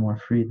live a little more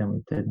free than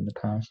we did in the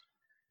past.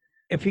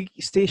 If you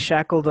stay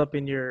shackled up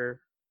in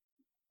your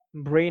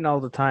brain all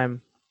the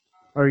time,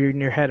 or you're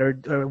in your head,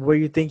 or where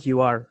you think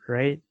you are,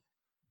 right?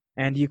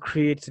 And you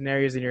create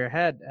scenarios in your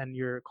head and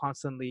you're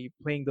constantly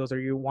playing those, or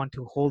you want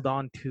to hold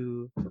on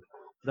to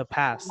the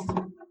past,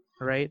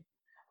 right?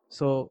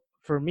 So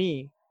for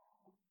me,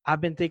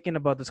 I've been thinking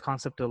about this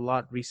concept a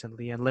lot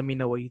recently, and let me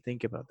know what you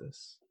think about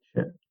this.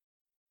 Shit.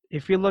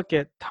 If you look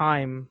at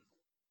time,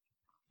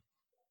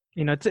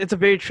 it's a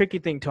very tricky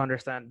thing to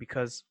understand,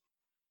 because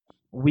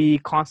we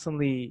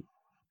constantly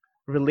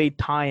relate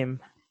time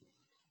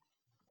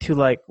to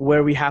like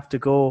where we have to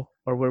go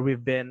or where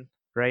we've been,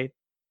 right?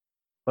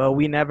 But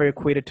we never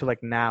equate it to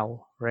like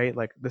now, right?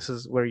 Like this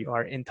is where you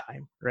are in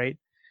time, right?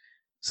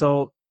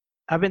 So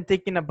I've been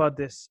thinking about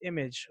this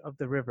image of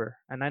the river,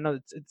 and I know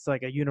it's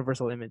like a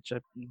universal image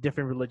of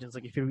different religions.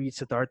 Like if you read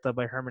Siddhartha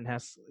by Hermann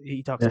Hesse,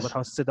 he talks about Yes.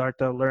 how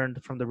Siddhartha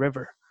learned from the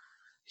river.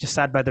 He just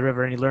sat by the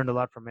river and he learned a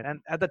lot from it.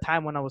 And at the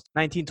time when I was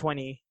 19,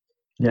 20,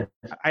 Yes.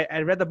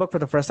 I read the book for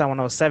the first time when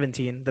I was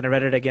 17. Then I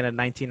read it again at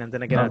 19, and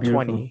then again Oh, at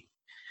beautiful. 20.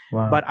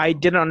 But Wow. I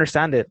didn't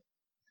understand it.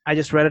 I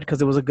just read it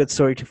because it was a good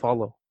story to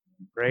follow,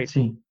 I right?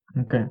 see.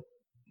 Okay.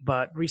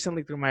 But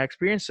recently, through my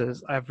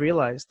experiences, I've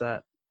realized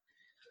that,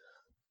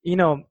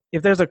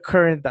 if there's a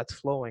current that's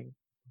flowing,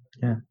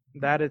 Yeah.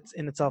 that it's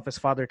in itself is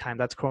father time.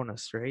 That's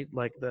Cronus, right?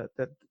 Like the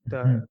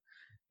Mhm.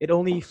 it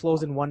only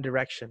flows in one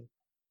direction,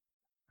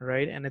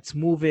 right? And it's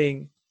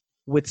moving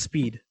with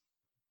speed,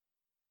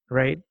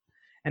 right?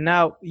 And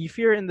now, if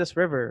you're in this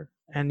river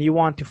and you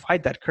want to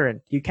fight that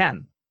current, you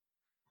can,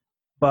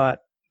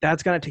 but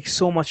that's gonna take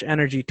so much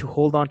energy to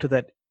hold on to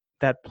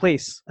that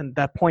place and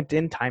that point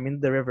in time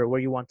in the river where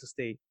you want to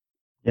stay,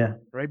 Yeah.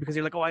 right? Because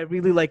you're like, oh, I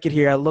really like it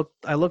here. I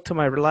look to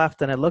my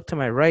left and I look to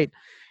my right,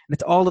 and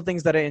it's all the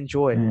things that I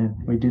enjoy, Man,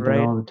 we do that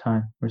right? all the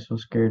time. We're so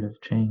scared of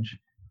change.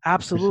 We're so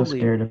Absolutely.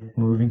 scared of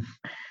moving.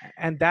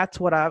 And that's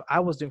what I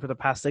was doing for the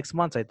past 6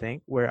 months, I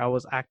think, where I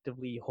was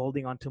actively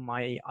holding on to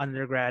my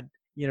undergrad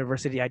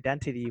university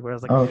identity, where I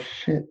was like, Oh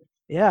shit.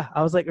 yeah,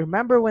 I was like,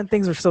 remember when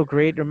things were so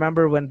great?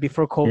 Remember when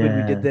before COVID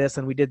we did Yeah. this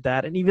and we did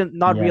that? And even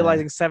not Yeah.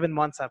 realizing 7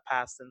 months have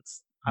passed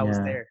since I was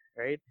Yeah. there,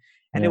 right?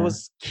 And it Yeah.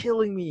 was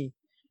killing me.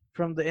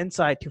 from the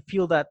inside to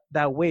feel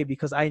that way,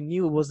 because I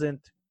knew it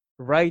wasn't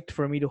right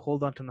for me to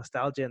hold on to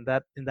nostalgia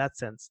in that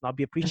sense, not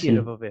be I see.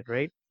 appreciative of it,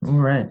 right?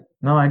 Right.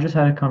 No, I just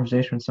had a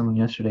conversation with someone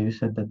yesterday who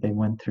said that they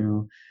went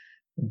through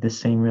the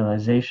same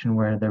realization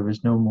where there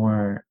was no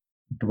more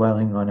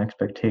dwelling on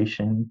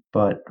expectation,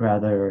 but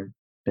rather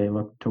they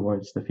looked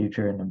towards the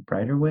future in a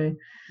brighter way.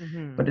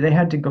 Mm-hmm. But they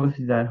had to go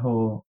through that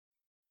whole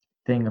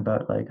thing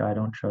about like I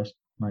don't trust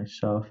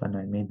myself and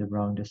I made the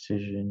wrong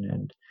decision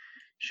and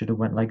should have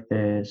went like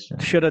this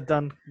and Should have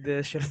done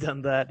this, should have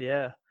done that,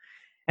 yeah.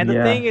 And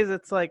the thing yeah, is,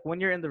 it's like when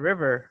you're in the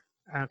river,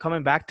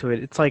 coming back to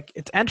it, it's like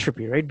it's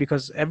entropy, right?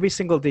 Because every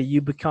single day you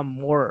become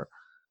more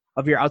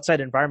of your outside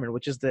environment,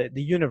 which is the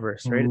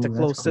universe, right? It's a ooh, that's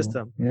closed cool.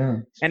 system, Yeah,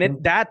 it's and true.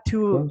 that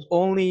too Close.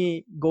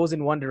 only goes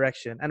in one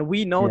direction. And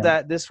we know Yeah.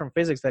 that this from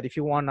physics, that if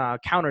you want to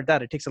counter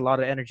that, it takes a lot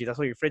of energy. That's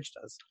what your fridge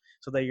does,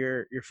 so that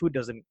your food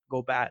doesn't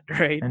go bad,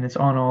 right? And it's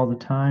on all the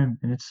time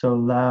and it's so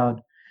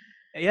loud.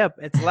 Yep,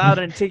 it's loud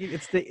and it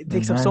The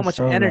takes up so mind's much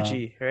so loud.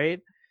 energy, right?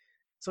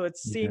 So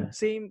it's Yeah.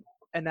 same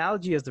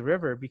analogy as the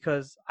river,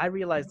 because I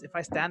realized if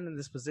I stand in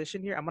this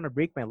position here, I'm gonna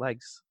break my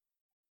legs,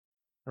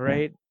 Yeah.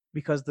 right?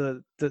 Because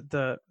the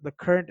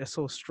current is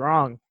so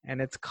strong and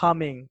it's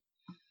coming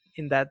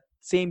in that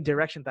same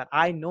direction that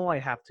I know I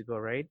have to go,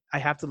 right? I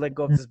have to let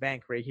go of Mm, this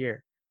bank right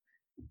here.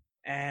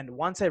 And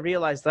once I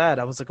realized that,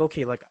 I was like,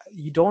 okay, like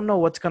you don't know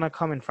what's gonna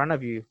come in front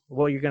of you,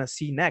 what you're gonna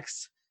see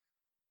next,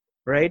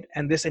 right?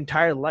 And this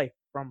entire life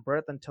from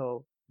birth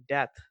until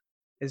death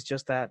is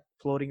just that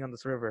floating on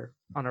this river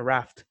on a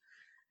raft,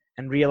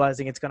 and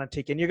realizing it's gonna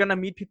take, and you're gonna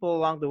meet people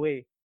along the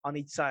way on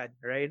each side,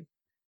 right?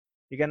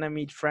 You're gonna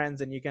meet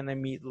friends, and you're gonna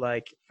meet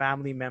like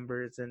family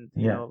members, and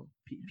yeah.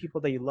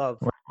 people that you love.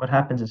 What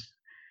happens is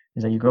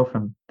that you go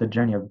from the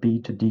journey of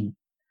B to D.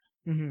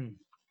 Hmm.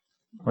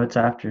 What's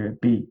after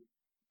B?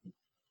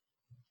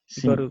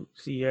 You go C. to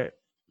see it.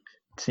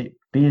 C.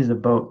 B is the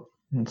boat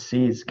and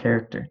C is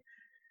character.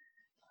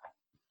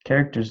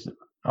 Character's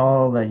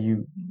all that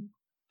you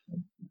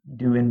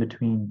do in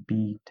between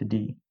B to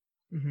D.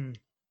 Hmm.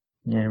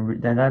 Yeah,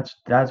 then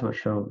that's what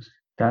shows.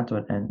 That's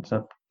what ends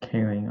up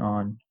carrying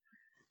on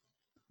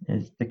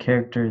is the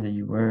character that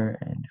you were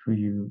and who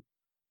you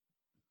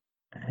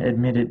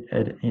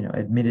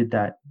admitted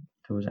that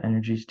those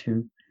energies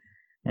to,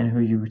 and who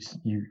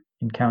you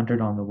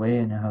encountered on the way,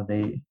 and how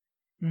they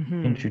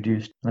Hmm.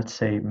 introduced, let's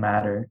say,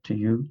 matter to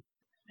you,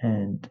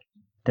 and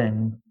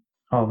then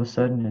all of a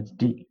sudden it's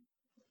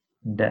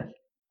death.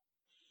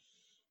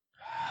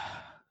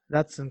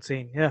 That's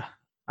insane. Yeah,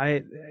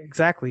 I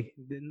exactly.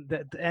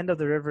 The end of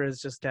the river is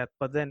just death.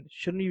 But then,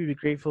 shouldn't you be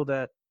grateful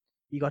that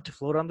you got to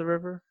float on the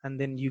river, and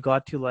then you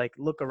got to like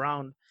look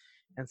around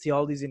and see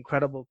all these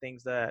incredible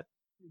things that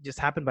just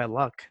happened by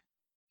luck?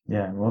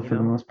 Yeah, well, You for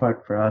the know? most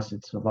part, for us,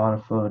 it's a lot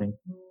of floating.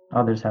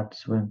 Others have to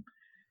swim,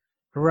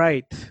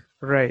 Right.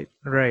 Right.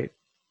 Right.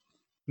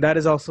 That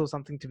is also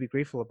something to be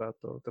grateful about,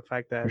 though. The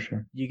fact for that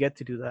sure. you get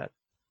to do that.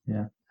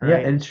 Yeah, yeah,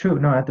 Right. and it's true.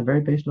 No, at the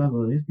very base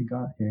level, at least we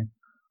got here.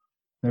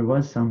 There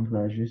was some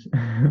pleasures.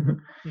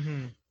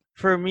 Hmm.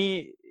 For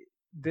me,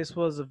 this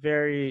was a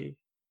very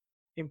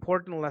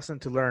important lesson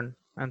to learn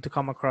and to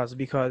come across,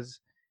 because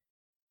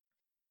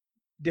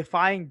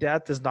defying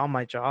death is not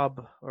my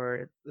job,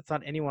 or it's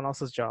not anyone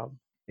else's job.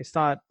 It's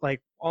not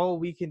like all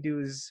we can do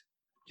is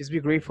just be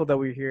grateful that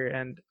we're here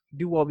and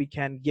do what we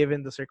can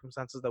given the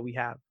circumstances that we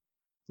have.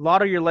 A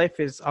lot of your life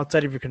is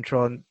outside of your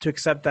control, and to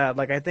accept that,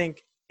 like I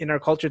think in our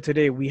culture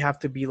today, we have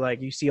to be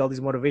like, you see all these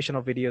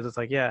motivational videos, it's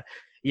like, yeah,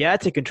 I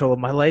take control of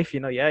my life,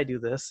 yeah, I do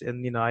this,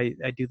 and I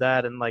do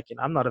that, and like,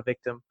 I'm not a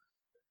victim.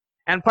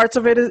 And parts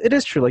of it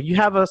is true, like you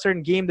have a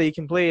certain game that you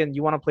can play and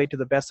you want to play to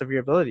the best of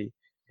your ability.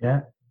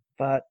 Yeah,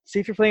 But see,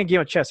 if you're playing a game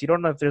of chess, you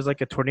don't know if there's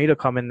like a tornado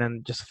coming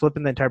and just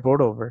flipping the entire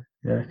board over.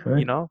 yeah, You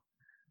could. know,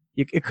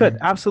 it could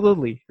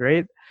absolutely,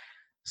 right.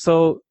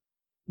 So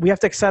we have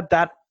to accept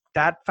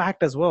that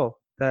fact as well.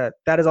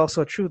 That is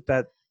also a truth,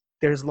 that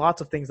there's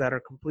lots of things that are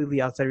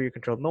completely outside of your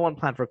control. No one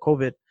planned for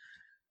COVID,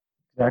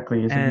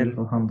 Exactly. It's a and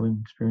beautiful, humbling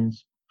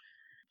experience.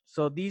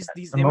 so these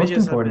The most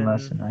images have important been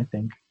lesson, I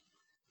think.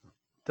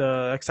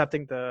 the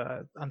accepting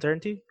the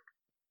uncertainty.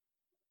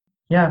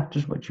 Yeah,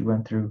 just what you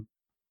went through,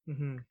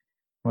 Hmm.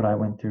 what I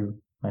went through,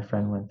 my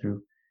friend went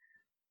through,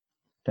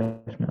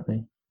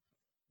 definitely.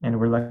 And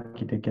we're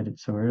lucky to get it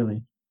so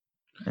early.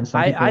 And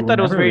some I people will thought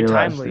it was never very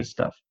realize this timely.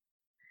 stuff.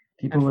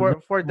 People And would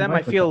live for them, I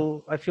life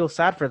without. feel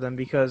sad for them,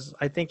 because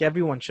I think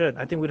everyone should.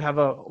 I think we'd have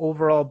a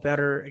overall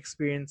better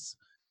experience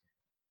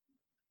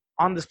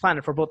on this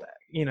planet for both,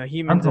 I'm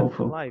humans and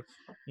hopeful. life.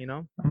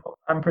 I'm,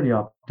 I'm pretty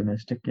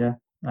optimistic, yeah.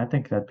 I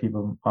think that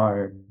people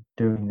are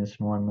doing this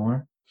more and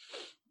more,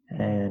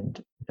 Hmm.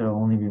 and there'll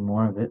only be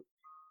more of it.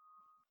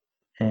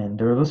 And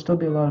there will still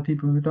be a lot of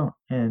people who don't.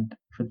 And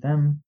for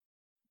them,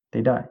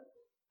 they die.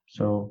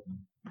 So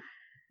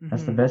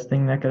that's the Hmm. best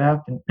thing that could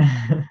happen.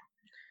 It's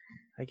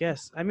I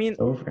guess. I mean,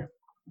 over.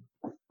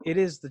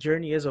 the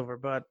journey is over,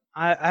 but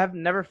I have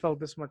never felt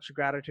this much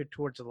gratitude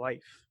towards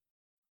life.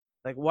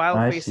 Like while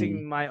I facing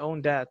see. my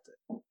own death,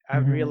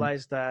 I've Hmm.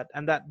 realized that,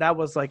 and that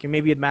was like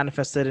maybe it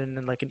manifested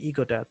in like an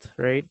ego death,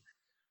 right?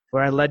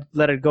 where I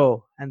let it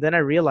go, and then I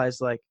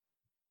realized like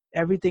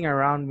everything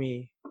around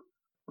me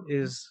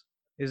is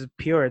is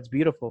pure. It's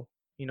beautiful.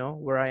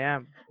 Where I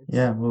am.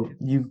 Yeah, well, It's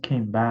you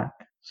came back,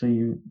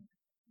 so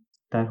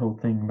that whole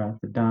thing about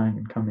the dying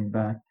and coming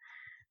back.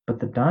 But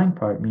the dying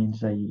part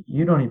means that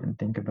you don't even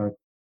think about,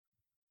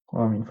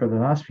 well, I mean, for the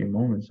last few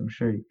moments, I'm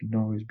sure you can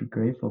always be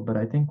grateful, but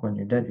I think when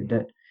you're dead, you're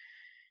dead.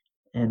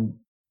 And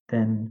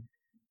then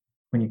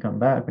when you come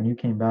back, when you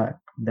came back,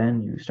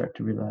 then you start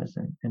to realize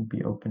and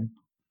be open.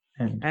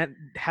 And and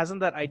hasn't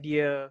that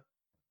idea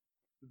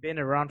been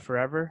around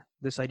forever?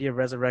 This idea of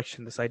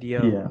resurrection, this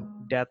idea of yeah,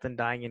 death and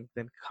dying and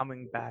then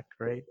coming back,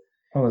 right?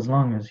 well, as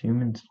long as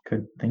humans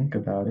could think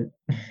about it.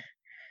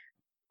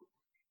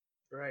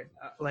 Right.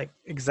 Like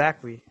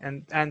exactly.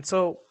 And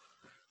so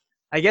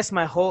I guess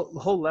my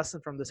whole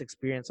lesson from this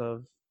experience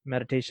of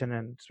meditation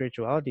and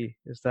spirituality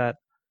is that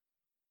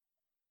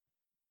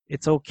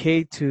it's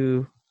okay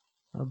to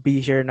be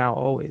here now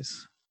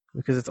always,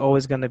 because it's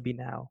always going to be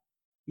now.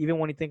 Even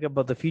when you think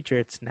about the future,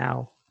 it's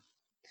now.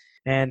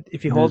 And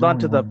if you There's hold on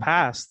only to the one.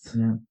 past,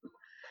 Yeah.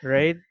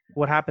 right?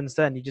 What happens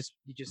then? You just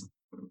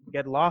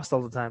get lost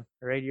all the time,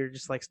 right? You're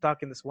just like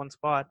stuck in this one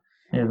spot,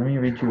 Yeah, let me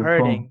read you a poem.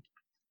 hurting.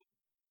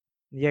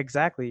 Yeah,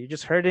 exactly. You're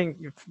just hurting.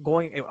 You're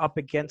going up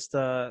against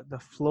the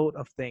float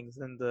of things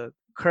and the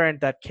current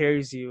that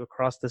carries you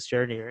across this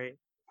journey, right?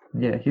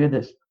 Yeah, hear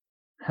this.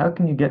 How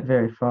can you get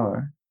very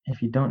far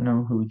if you don't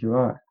know who you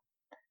are?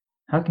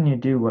 How can you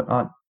do what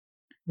ought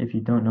if you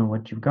don't know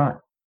what you've got?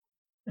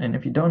 And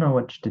if you don't know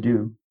what to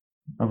do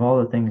of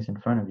all the things in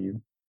front of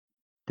you,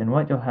 then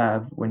what you'll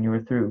have when you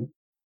are through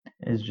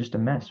is just a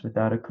mess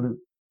without a clue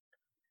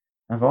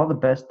of all the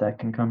best that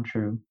can come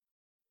true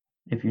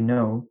if you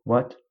know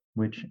what,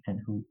 which, and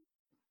who.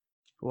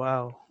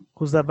 Wow.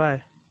 Who's that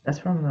by? That's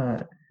from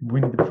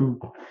Winnie the Pooh.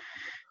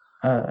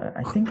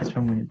 I think it's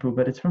from Winnie the Pooh,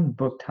 but it's from the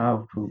book Tao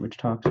of Pooh, which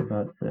talks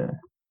about the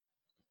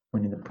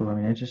Winnie the Pooh. I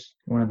mean, it's just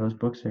one of those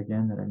books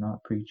again that are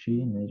not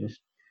preachy and they just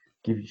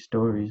give you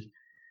stories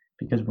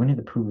because Winnie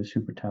the Pooh is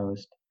super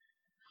Taoist.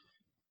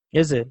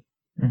 Is it?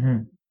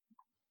 Mm-hmm.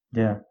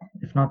 Yeah,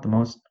 if not the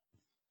most.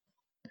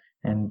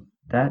 And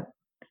that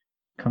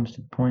comes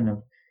to the point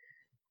of,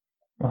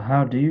 well,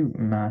 how do you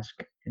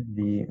mask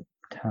the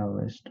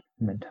Taoist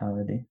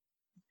mentality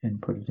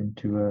and put it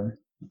into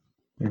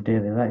your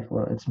daily life?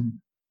 Well,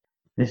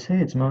 they say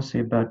it's mostly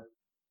about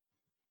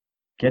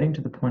getting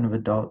to the point of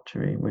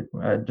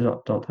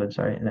adulthood,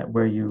 sorry, that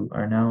where you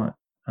are now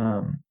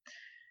um,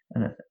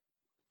 an,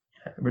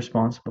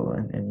 responsible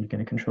and you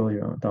can control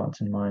your own thoughts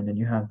and mind, and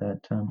you have that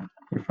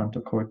your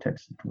frontal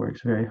cortex that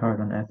works very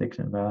hard on ethics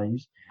and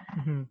values.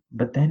 Mm-hmm.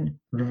 But then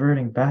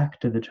reverting back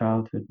to the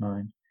childhood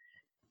mind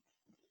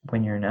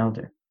when you're an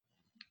elder,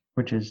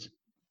 which is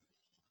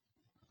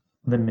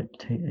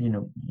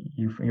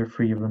you're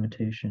free of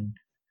limitation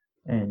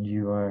and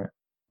you are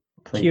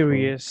playful,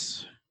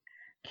 Curious.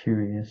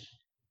 curious,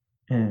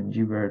 and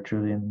you are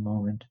truly in the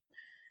moment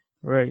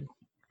Right.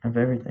 of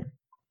everything.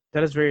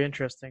 That is very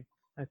interesting.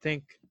 I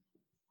think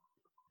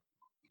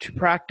to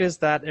practice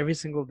that every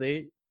single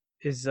day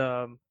is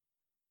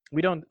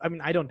we don't I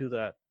mean I don't do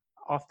that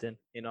often.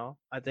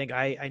 I think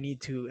I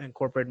need to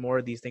incorporate more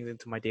of these things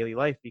into my daily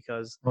life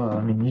because Well,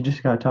 I mean, you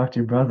just gotta talk to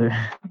your brother.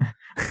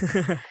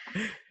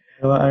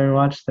 Well, I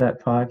watched that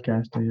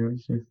podcast of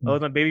yours with oh,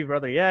 him. my baby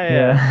brother. Yeah,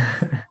 yeah.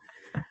 Yeah.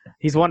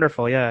 He's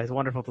wonderful. Yeah, he's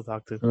wonderful to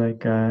talk to.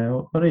 Like,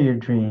 what are your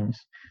dreams?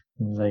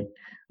 He's like,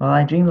 well,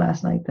 I dreamed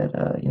last night that,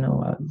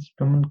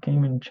 someone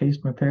came and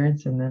chased my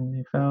parents and then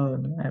they fell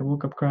and I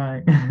woke up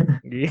crying.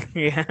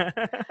 Yeah.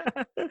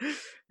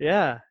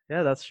 Yeah,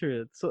 yeah, that's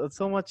true. It's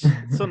so much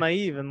it's so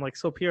naive and like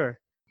so pure.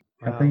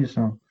 I play you Wow. a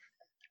song.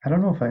 I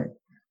don't know if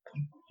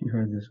you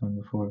heard this one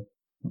before,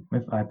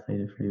 if I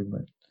played it for you,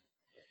 but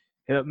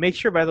Yeah, make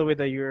sure by the way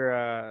that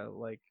your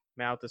like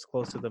mouth is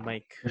close to the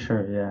mic. for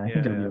sure, yeah, I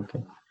think it'll be Yeah.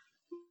 okay.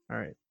 All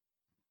right.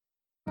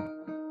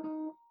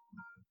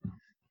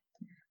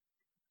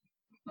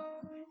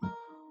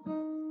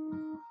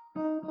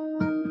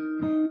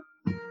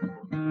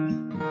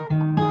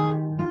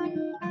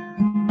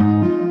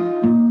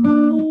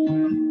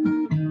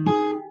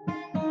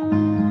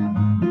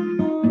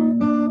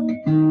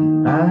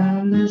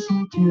 I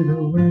listen to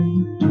the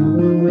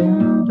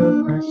wind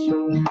of my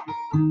soul.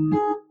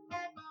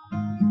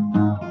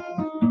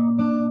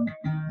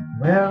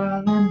 Where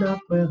I'll end up,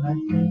 well, I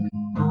think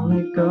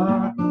only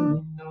God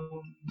really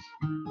knows.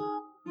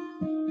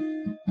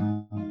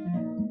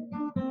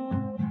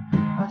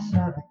 I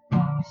sat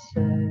upon a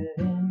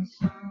setting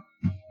sun,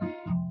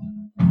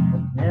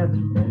 but never,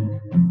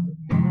 never,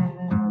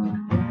 never,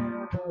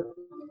 never.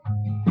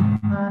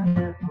 I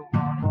never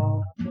want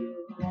all to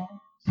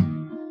last.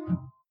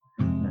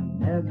 I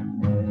never,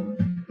 never,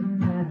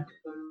 never.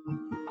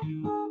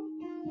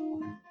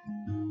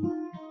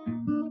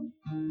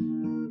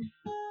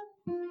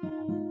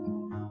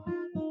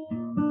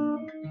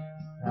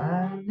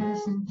 I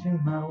listen to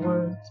my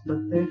words,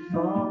 but they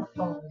fall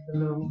far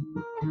below.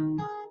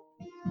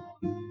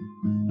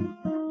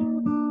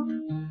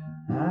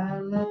 I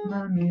let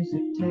my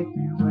music take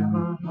me where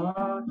my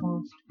heart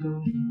wants to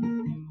go.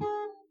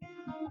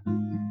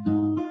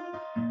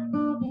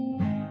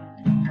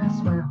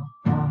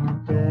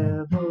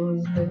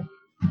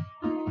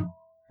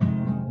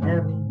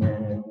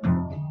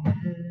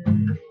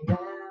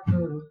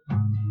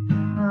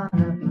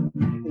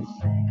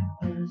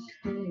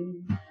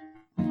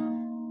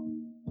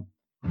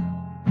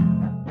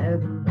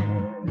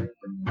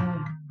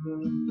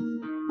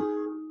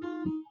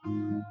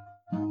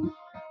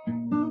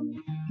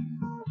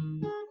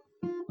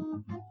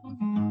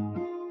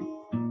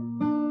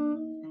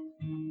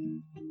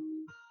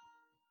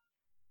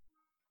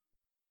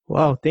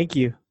 Wow, thank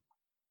you.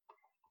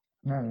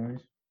 No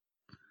worries.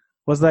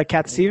 Was that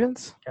Cat Like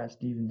Stevens? Cat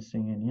Stevens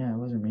singing. Yeah, it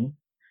wasn't me.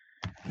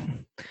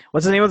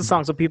 What's the name of the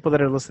song so people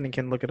that are listening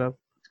can look it up?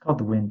 It's called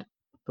The Wind.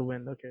 The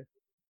Wind. Okay,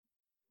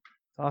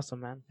 awesome,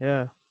 man.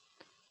 Yeah,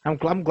 I'm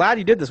glad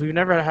you did this. We've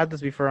never had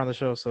this before on the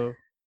show, so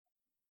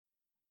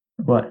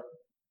What?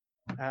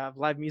 I have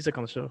live music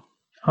on the show.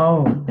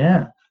 Oh,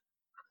 yeah.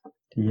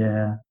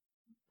 Yeah.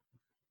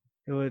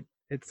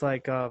 It's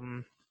like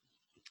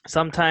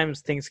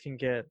sometimes things can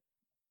get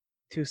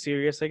too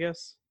serious, I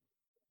guess.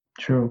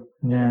 True.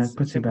 And Yeah, it it's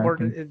puts you back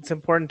important. in. It's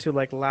important to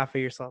like laugh at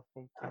yourself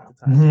from time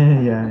to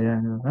time. Yeah.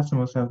 No, that's the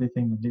most healthy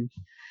thing to do.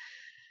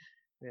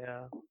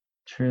 Yeah,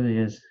 Truly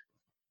is.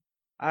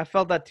 I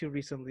felt that too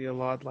recently a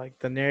lot. Like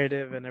the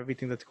narrative and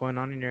everything that's going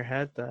on in your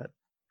head. That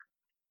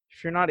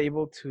if you're not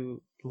able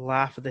to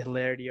laugh at the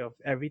hilarity of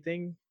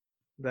everything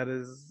that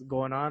is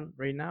going on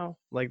right now,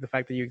 like the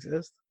fact that you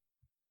exist,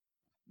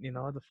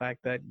 the fact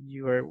that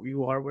you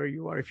are where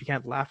you are. If you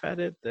can't laugh at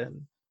it,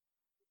 then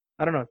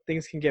I don't know.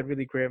 Things can get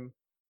really grim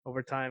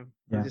over time.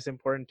 It's Yeah. just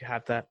important to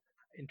have that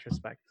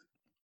introspect.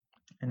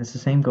 And it's the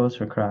same goes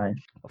for cry.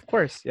 Of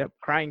course, yep.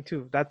 Crying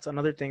too. That's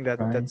another thing Cry.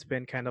 that's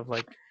been kind of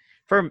like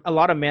for a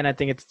lot of men. I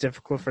think it's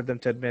difficult for them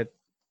to admit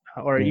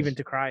or even Yes.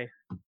 to cry.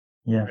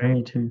 Yeah, for Right?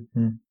 me too.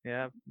 Yeah.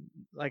 Yeah.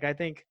 Like I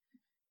think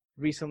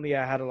recently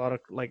I had a lot of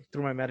like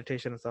through my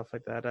meditation and stuff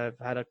like that. I've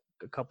had a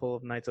couple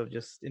of nights of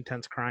just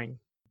intense crying,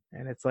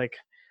 and it's like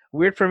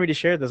weird for me to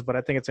share this, but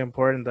I think it's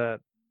important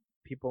that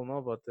people know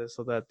about this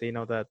so that they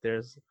know that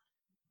there's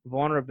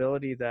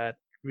vulnerability that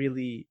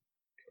really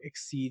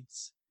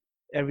exceeds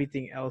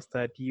everything else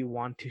that you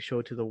want to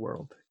show to the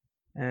world.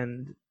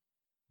 And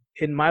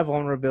in my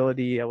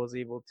vulnerability, I was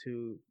able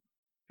to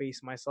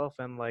face myself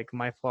and like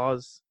my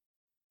flaws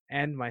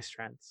and my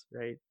strengths,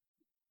 right?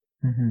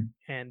 Hmm.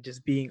 And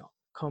just being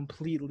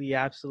completely,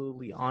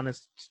 absolutely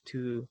honest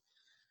to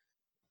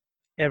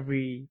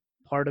every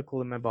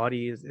particle in my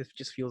body is it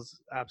just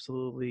feels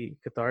absolutely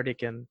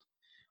cathartic and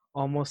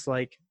almost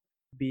like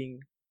being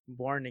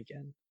born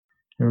again.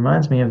 It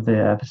reminds me of the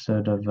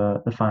episode of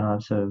the final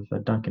episode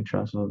of Duncan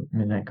Trussell,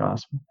 Midnight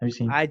Gospel. Have you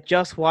seen? I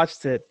just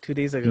watched it 2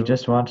 days You ago.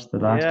 just watched the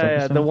last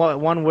Yeah, the episode?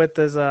 one with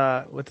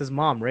his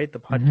mom, right? The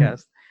Hmm.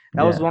 podcast.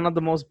 That was Yeah. one of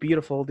the most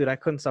beautiful, dude. I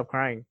couldn't stop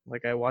crying.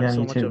 Like I Yeah, watched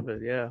so me much too. of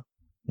it. Yeah,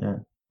 Yeah.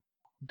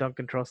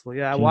 Duncan Trussell.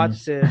 Yeah, I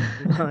watched Genius.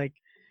 it. Like,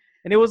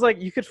 and it was like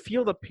you could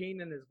feel the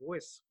pain in his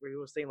voice where he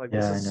was saying like,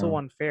 "This Yeah, I is so know.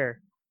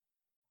 unfair,"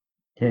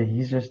 Yeah,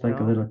 he's just you like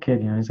a know. little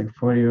kid, He's like a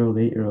 40-year-old,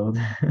 8-year-old.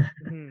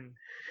 Hmm.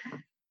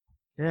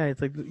 Yeah,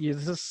 it's like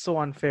this is so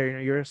unfair.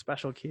 You're a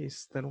special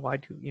case. Then why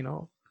do you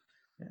know?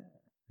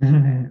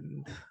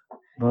 And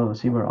Well,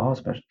 see, we're all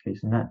special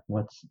case, and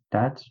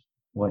that's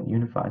what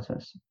unifies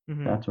us.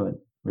 mhm, That's what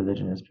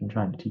religion has been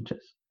trying to teach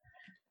us.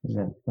 Is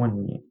that when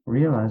we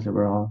realize that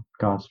we're all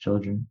God's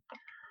children,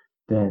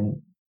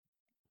 then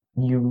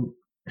you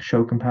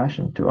show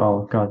compassion to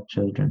all God's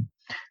children.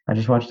 I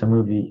just watched the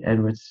movie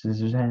Edward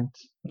Scissorhands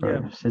yeah, or yeah,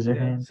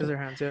 Scissorhands. scissor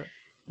hands. Yeah.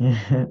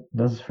 Yeah,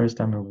 that was the first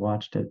time I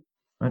watched it.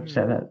 But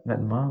Mhm,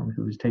 that mom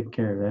who was taking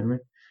care of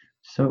Edward,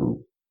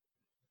 so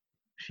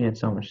she had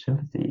so much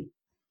sympathy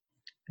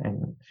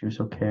and she was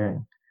so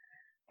caring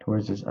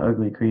towards this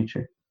ugly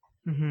creature,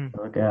 mhm,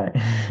 little guy,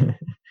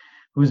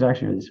 who was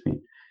actually really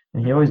sweet,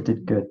 and he always mhm.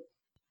 did good.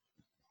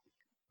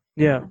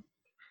 Yeah.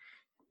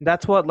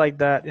 That's what like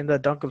that in the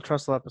Duncan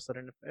Trussell episode.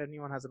 And if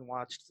anyone hasn't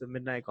watched the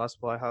Midnight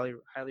Gospel, I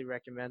highly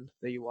recommend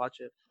that you watch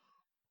it.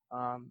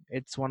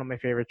 It's one of my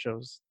favorite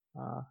shows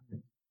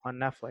on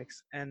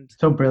Netflix, and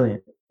So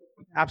brilliant.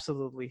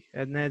 absolutely,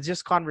 and it's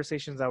just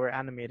conversations that were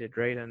animated,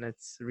 right? And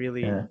it's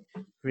really Yeah.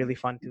 really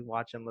fun to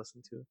watch and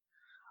listen to.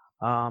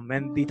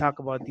 And they talk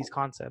about these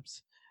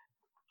concepts.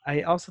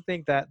 I also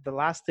think that the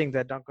last thing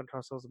that Duncan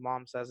Trussell's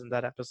mom says in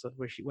that episode,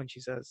 where when she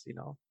says,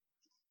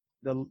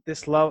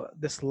 this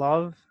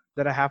love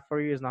that I have for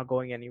you is not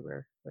going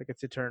anywhere. Like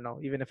it's eternal,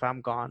 even if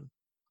I'm gone.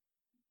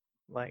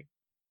 Like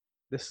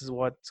this is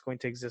what's going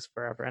to exist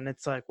forever. And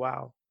it's like,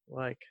 wow,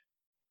 like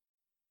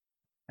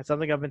it's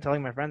something I've been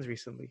telling my friends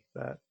recently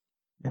that,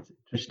 It's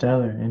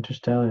Interstellar.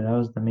 Interstellar. That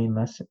was the main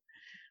lesson.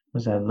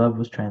 Was that love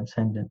was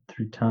transcendent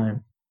through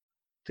time.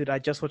 dude, I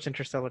just watched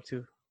Interstellar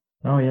too.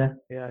 Oh yeah.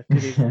 Yeah, 2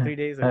 days, 3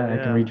 days ago. I can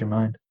Yeah. read your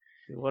mind.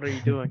 Dude, what are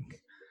you doing?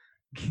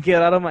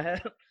 Get out of my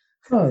head.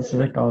 Well, it's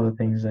like all the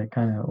things that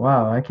kind of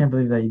wow. I can't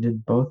believe that you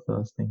did both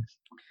those things.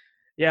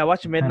 Yeah, I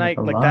watched They kind of Midnight,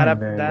 like align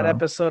very that well.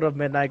 episode of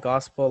Midnight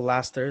Gospel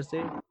last Thursday,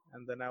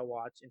 and then I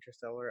watched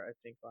Interstellar, I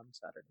think, on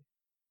Saturday.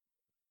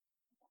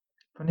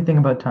 Funny thing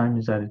about time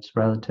is that it's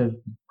relative,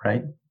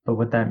 right? But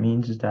what that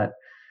means is that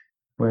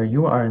where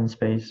you are in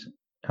space,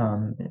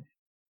 um,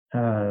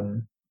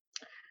 um,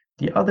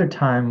 the other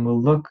time will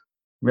look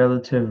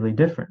relatively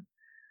different.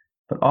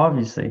 But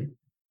obviously,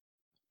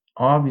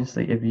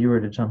 if you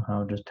were to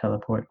somehow just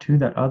teleport to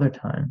that other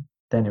time,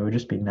 then it would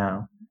just be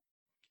now.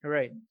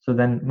 Right. So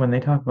then when they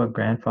talk about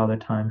grandfather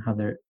time, how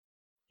there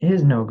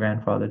is no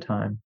grandfather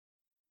time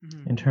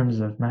Hmm. in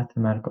terms of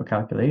mathematical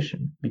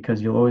calculation,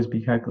 because you'll always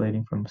be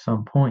calculating from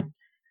some point.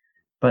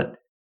 But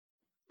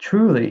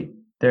truly,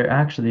 there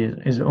actually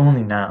is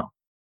only now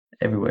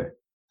everywhere.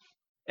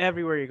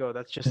 Everywhere you go,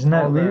 that's just Isn't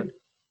all that the. weird?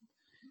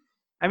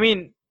 I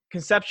mean,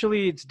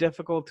 conceptually, it's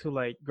difficult to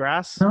like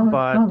grasp, No,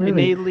 but not really.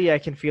 innately, I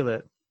can feel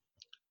it.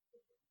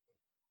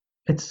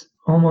 It's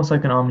almost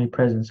like an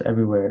omnipresence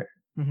everywhere,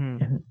 Hmm.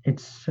 and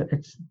it's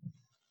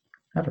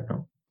I don't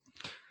know.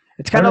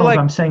 It's I don't kind of know if like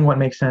I'm saying what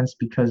makes sense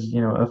because,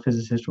 a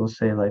physicist will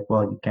say like,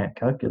 well, you can't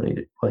calculate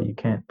it, well, you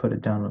can't put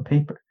it down on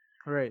paper.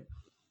 right.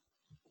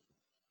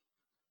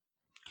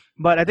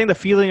 But I think the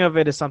feeling of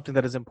it is something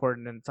that is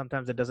important, and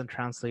sometimes it doesn't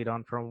translate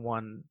on from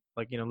one.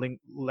 Like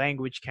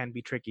language can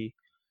be tricky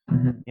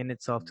Hmm. in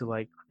itself to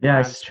like Yeah,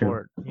 it's true.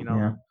 transport.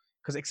 Yeah,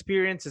 Because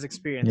experience is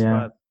experience,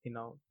 yeah. but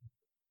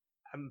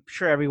I'm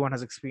sure everyone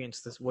has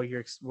experienced this. What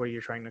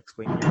you're trying to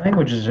explain here.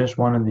 Language is just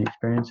one of the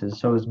experiences.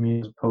 So is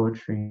music,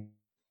 poetry.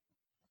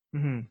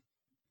 Hmm.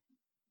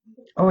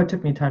 Oh, it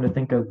took me time to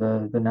think of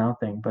the now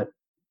thing, but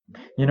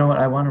you know what?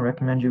 I want to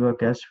recommend you a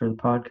guest for the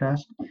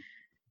podcast.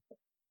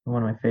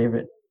 One of my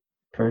favorite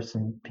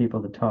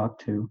people to talk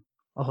to.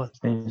 Oh,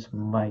 His name is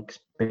Mike,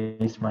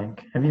 Space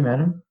Mike. Have you met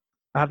him?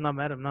 I have not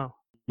met him. No.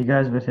 You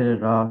guys would hit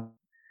it off,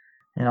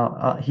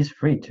 and he's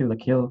free too.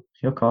 Like he'll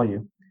call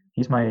you.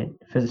 He's my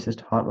physicist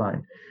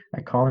hotline.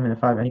 I call him, and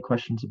if I have any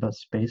questions about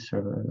space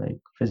or like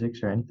physics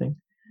or anything,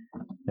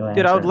 he'll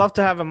Dude, I answer would them. love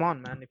to have him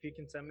on, man. If you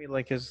can send me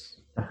like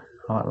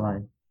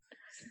Hotline.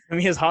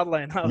 his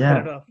hotline, I'll hit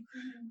it Yeah, up.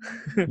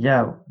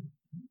 yeah,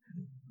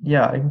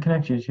 yeah. I can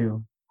connect you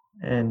to,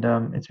 and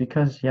it's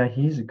because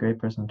he's a great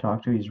person to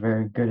talk to. He's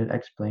very good at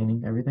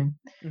explaining everything,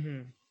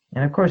 Hmm.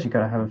 and of course, you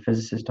gotta have a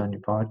physicist on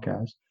your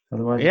podcast.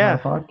 Otherwise, it's not a Yeah,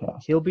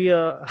 podcast. he'll be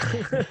a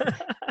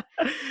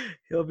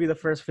he'll be the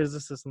first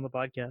physicist on the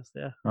podcast.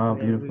 Yeah, Oh,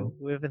 we beautiful.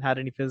 we haven't had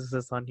any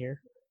physicists on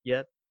here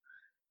yet.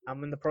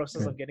 I'm in the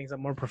process Good. of getting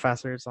some more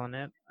professors on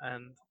it,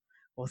 and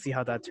we'll see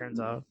how that turns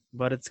out.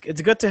 But it's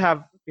good to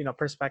have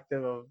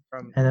perspective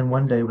from And then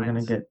one different day we're gonna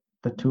minds. get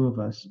the two of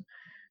us.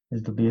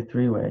 It'll be a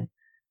three-way: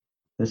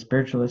 the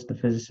spiritualist, the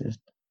physicist,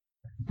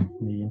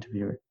 the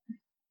interviewer.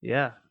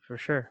 Yeah, for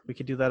sure, we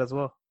could do that as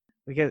well.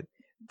 We could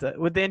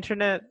with the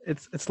internet,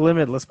 it's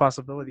limitless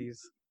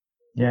possibilities.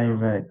 You Yeah, you're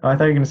know. right. Oh, I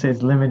thought you were gonna say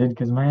it's limited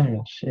because my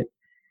internet's shit.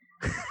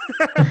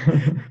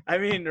 I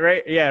mean,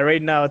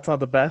 right now it's not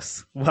the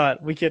best,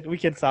 but we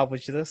can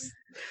salvage this.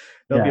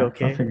 It'll be Yeah, I'll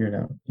okay. figure it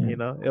out.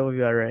 Yeah. It'll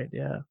be all right.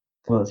 Yeah.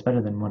 Well, it's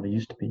better than what it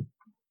used to be.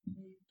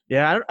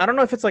 Yeah, I don't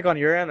know if it's like on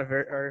your end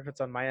or if it's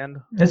on my end.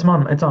 It's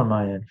on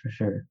my end for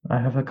sure. I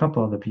have a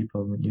couple other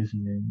people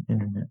using the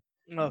internet.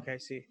 Okay, I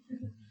see.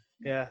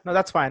 Yeah, no,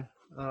 that's fine.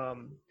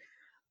 Um,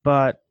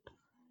 but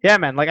yeah,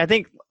 man, like I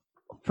think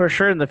for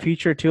sure in the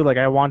future too, like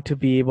I want to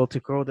be able to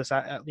grow this,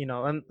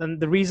 and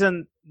the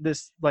reason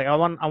this, like I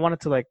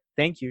wanted to like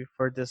thank you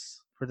for this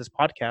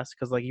podcast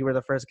because like you were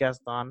the first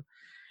guest on,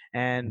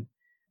 and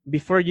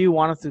before you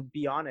wanted to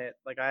be on it,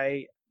 like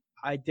I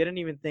didn't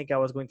even think I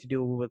was going to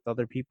do it with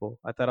other people.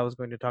 I thought I was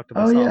going to talk to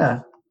Oh myself,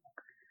 yeah,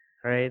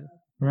 right?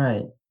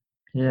 right.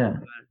 Yeah.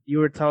 You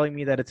were telling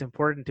me that it's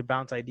important to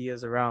bounce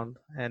ideas around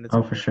and it's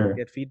Oh, for important to sure.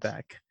 get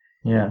feedback,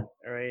 Yeah,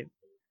 right?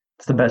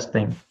 it's the best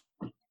thing.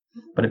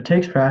 But it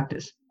takes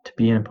practice to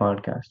be in a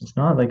podcast. It's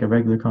not like a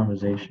regular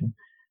conversation.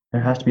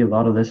 There has to be a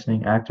lot of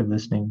listening, active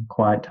listening,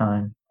 quiet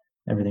time,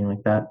 everything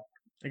like that.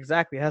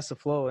 Exactly, it has to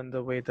flow in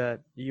the way that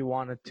you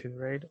want it to,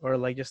 right? Or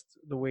like just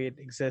the way it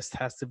exists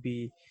has to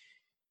be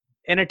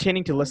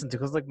entertaining to listen to.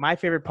 Because like my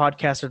favorite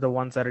podcasts are the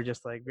ones that are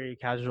just like very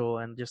casual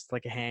and just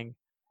like a hang,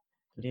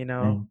 you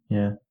know.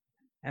 Yeah.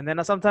 And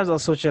then sometimes I'll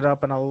switch it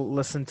up and I'll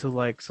listen to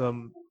like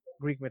some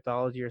Greek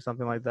mythology or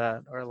something like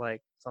that, or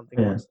like something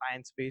more Yeah.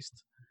 science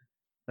based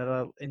that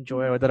I'll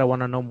enjoy or that I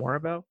want to know more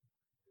about.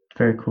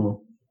 Very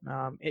cool.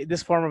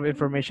 This form of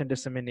information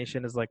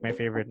dissemination is like my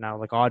favorite now.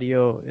 Like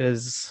audio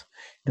It's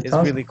is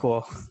really awesome.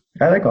 cool.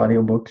 I like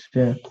audiobooks.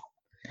 Yeah.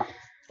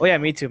 Oh yeah,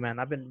 me too, man.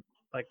 I've been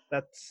like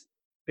that's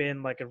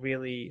been like a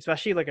really,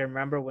 especially like I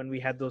remember when we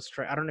had those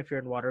I don't know if you're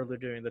in Waterloo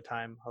during the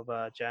time of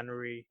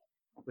January.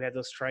 We had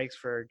those strikes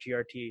for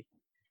GRT,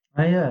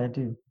 Oh yeah, I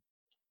do.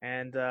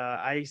 and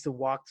I used to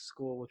walk to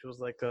school, which was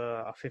like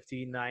a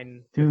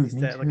 59 50 Dude, me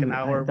step, like an too.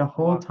 hour The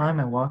whole walk. time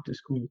I walked to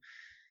school,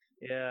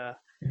 Yeah,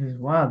 it was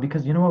wild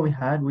because you know what we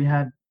had? We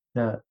had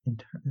the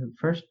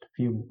first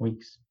few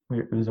weeks,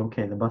 it was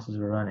okay. The buses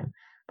were running,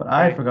 but I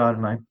had right,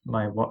 forgotten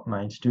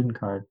my student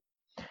card,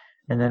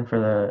 and then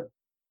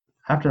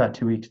after that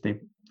 2 weeks, they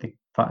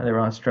were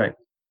on strike,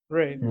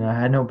 right, and I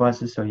had no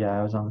buses, so yeah,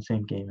 I was on the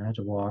same game. I had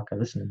to walk. I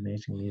listened to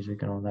amazing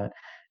music and all that,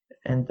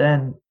 and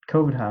then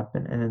COVID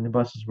happened, and then the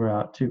buses were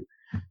out too,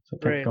 so I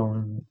kept right.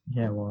 going,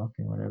 yeah,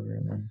 walking, whatever,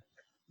 and then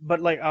But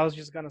like I was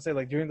just gonna say,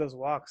 like during those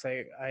walks,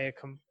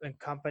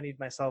 accompanied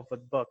myself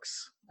with books,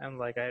 and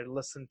like I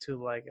listened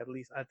to like at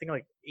least I think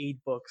like 8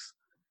 books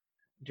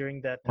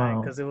during that time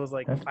wow, because it was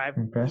like that's five.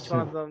 impressive.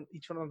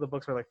 Each one of the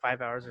books were like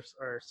 5 hours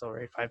or so,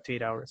 right? 5 to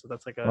 8 hours. So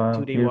that's like a Wow,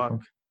 2 day walk,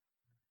 beautiful,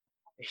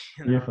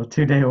 you know. beautiful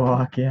 2 day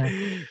walk, yeah.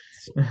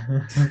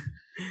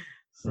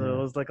 So it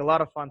Yeah. was like a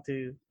lot of fun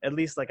to at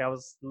least like I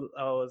was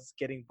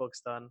getting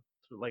books done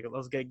like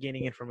let's get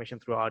gaining information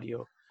through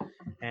audio,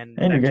 and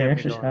And you're that getting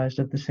kept me going. exercised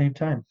at the same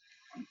time.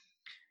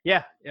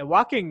 Yeah, yeah,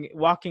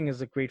 walking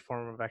is a great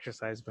form of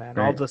exercise, man.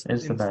 All Right. this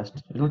It's the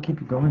best. It'll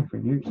keep you going for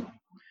years.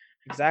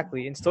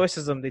 exactly in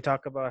Stoicism, they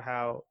talk about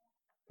how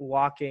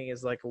walking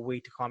is like a way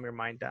to calm your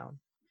mind down,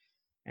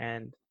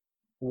 and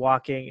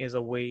walking is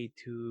a way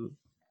to,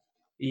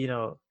 you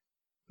know,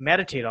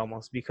 meditate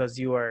almost because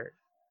you are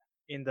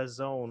in the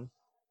zone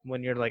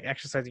when you're like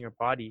exercising your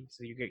body,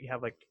 so you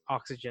have like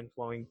oxygen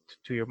flowing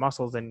to your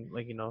muscles and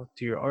like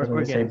to your That's what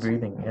they say organs.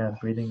 breathing. Yeah,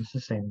 breathing is the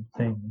same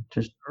thing. It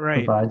just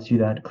Right. provides you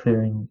that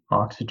clearing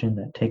oxygen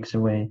that takes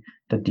away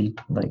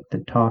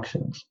the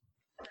toxins.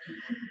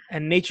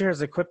 And nature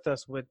has equipped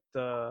us with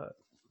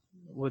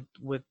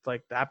with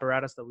like the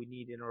apparatus that we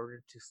need in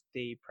order to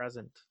stay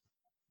present,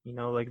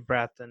 like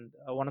breath. And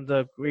one of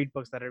the great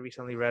books that I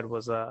recently read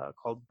was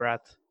called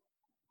Breath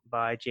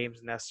by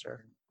James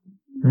Nestor,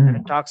 and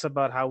it Mm. talks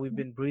about how we've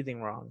been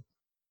breathing wrong,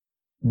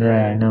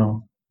 Yeah, I right?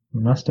 know.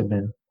 It must have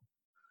been.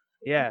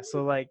 Yeah,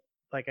 so like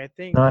I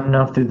think Not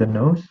enough through the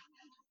nose?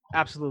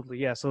 absolutely,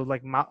 yeah. So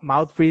like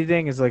mouth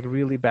breathing is like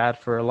really bad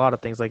for a lot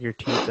of things, like your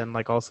teeth, and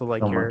like also So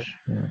like your much.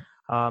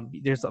 Yeah.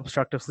 there's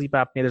obstructive sleep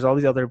apnea. There's all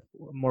these other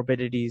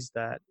morbidities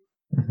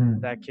Hmm.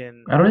 that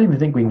can. I don't even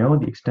think we know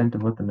the extent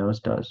of what the nose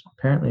does.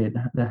 Apparently, it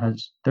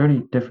has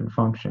 30 different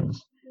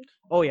functions,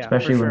 Oh yeah, for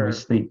especially when we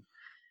sure. sleep,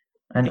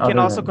 and It can other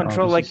also than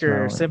control obviously like your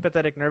smell and.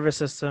 sympathetic nervous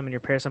system and your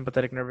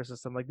parasympathetic nervous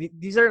system. Like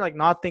these are like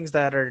not things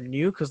that are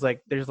new because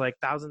like there's like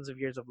thousands of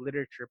years of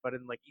literature, but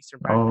in like Eastern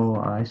Oh,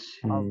 practices I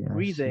of see. I see.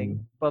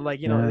 breathing. But like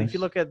if you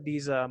Yes. look at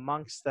these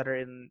monks that are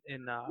in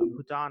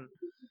Bhutan,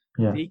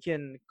 Yeah. they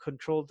can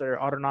control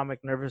their autonomic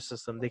nervous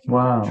system. They can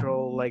Wow.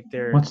 control like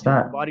their What's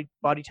that?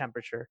 body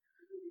temperature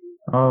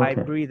Oh, by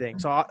okay. breathing.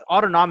 So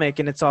autonomic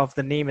in itself,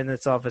 the name in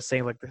itself is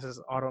saying like this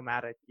is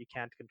automatic. You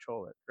can't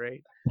control it,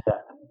 right? Yeah.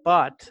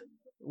 But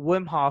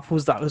Wim Hof,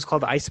 who's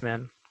called the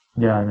Iceman,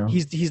 Yeah, I know.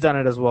 he's done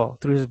it as well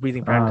through his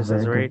breathing Ah,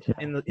 practices, very right? good.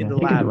 Yeah. In Yeah. the He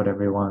can do lab.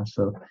 whatever he wants.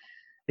 So if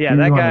Yeah, he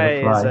that wanted guy to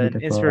is fly, he an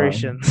could fly.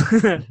 inspiration.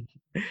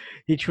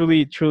 He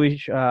truly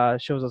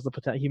shows us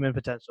the human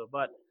potential.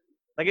 But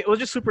like it was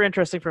just super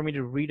interesting for me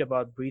to read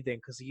about breathing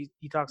because he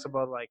talks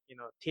about like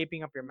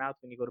taping up your mouth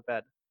when you go to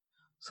bed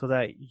so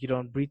that you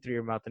don't breathe through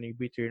your mouth and you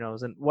breathe through your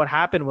nose. And what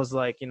happened was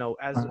like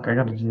as Okay, I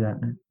gotta do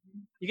that, man.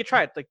 you could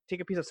try it, like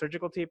take a piece of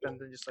surgical tape and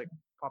then just like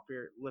pop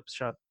your lips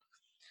shut.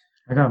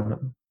 I got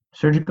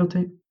surgical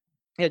tape.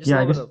 Yeah, just a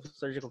Yeah, I little bit guess of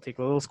surgical tape,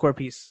 a little square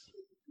piece.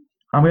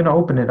 I'm gonna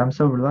open it. I'm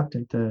so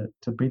reluctant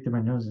to breathe through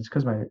my nose. It's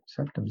because my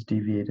septum's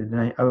deviated,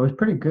 and I was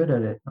pretty good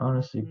at it,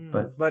 honestly,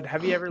 but But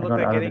have you ever I looked got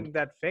at out of it. getting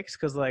that fixed?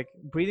 Because like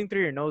breathing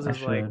through your nose I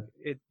is like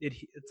should.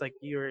 it's like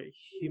you're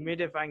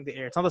humidifying the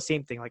air. It's not the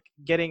same thing. Like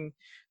getting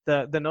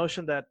the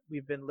notion that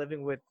we've been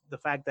living with the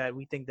fact that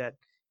we think that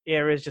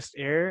air is just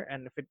air,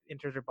 and if it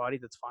enters your body,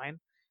 that's fine.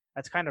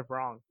 That's kind of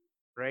wrong,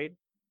 right?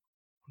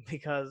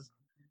 Because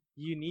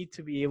you need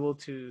to be able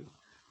to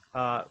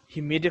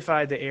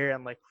humidify the air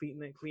and like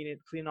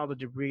clean all the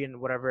debris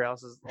and whatever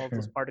else is all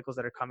those Sure. particles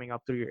that are coming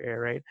up through your air,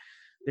 right?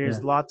 Yeah.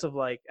 There's lots of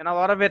like, and a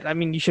lot of it, I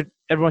mean,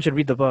 everyone should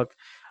read the book.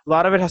 A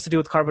lot of it has to do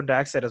with carbon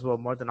dioxide as well,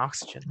 more than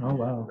oxygen, Oh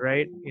wow.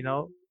 right?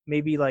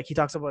 Maybe like he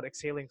talks about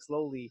exhaling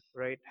slowly,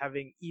 right?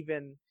 Having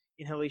even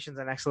inhalations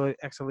and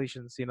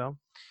exhalations,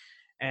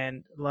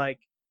 and like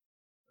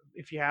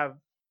if you have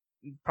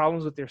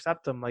problems with your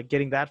septum, like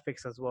getting that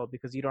fixed as well,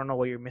 because you don't know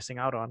what you're missing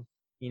out on.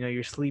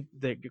 Your sleep,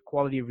 your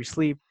quality of your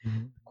sleep,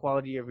 Mhm.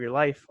 quality of your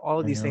life, all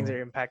of I these things know.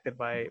 are impacted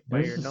by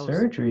There's your a nose.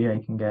 surgery I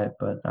can get,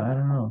 but I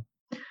don't know.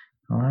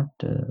 I'll have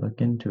to look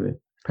into it.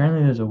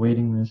 Apparently, there's a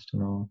waiting list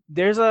and all.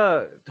 There's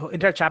a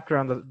entire chapter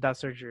on that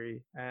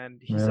surgery,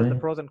 and he says the Really?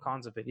 pros and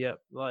cons of it.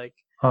 Yep, like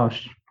Oh,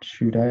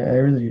 shoot. I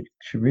really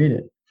should read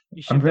it.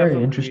 you I'm should very definitely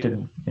read interested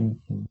it.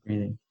 in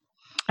reading.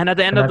 And at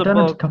the end And of I've the done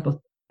a book, couple. Is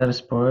that a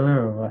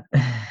spoiler or what?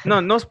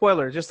 no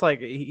spoiler, just like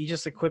he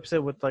just equips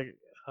it with like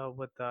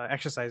with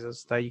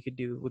exercises that you could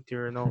do with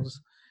your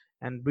nose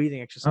and breathing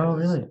Oh, exercises.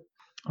 really?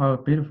 Oh,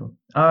 beautiful.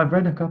 I've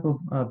read a couple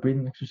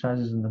breathing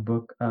exercises in the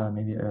book.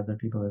 Maybe other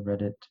people have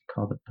read it,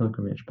 called The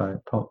Pilgrimage by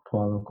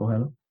Paulo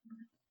Coelho.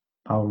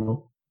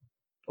 Paulo.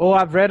 Oh,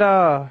 I've read.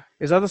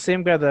 Is that the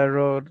same guy that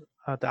wrote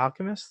The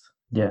Alchemist?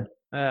 Yeah.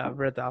 I've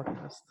read The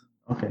Alchemist.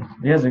 Okay.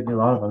 He has a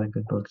lot of other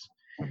good books.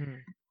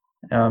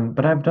 Hmm.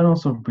 But I've done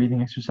also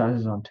breathing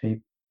exercises on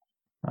tape.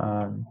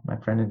 My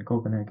friend in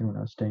Copenhagen, when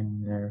I was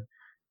staying there,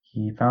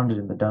 he found it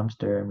in the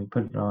dumpster, and we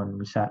put it on. And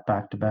we sat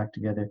back to back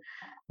together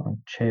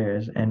on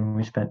chairs, and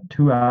we spent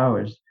 2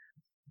 hours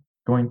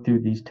going through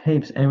these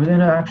tapes. And it was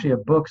in actually a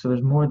book, so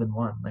there's more than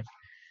one. Like,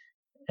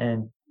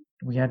 and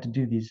we had to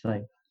do these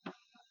like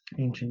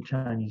ancient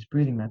Chinese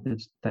breathing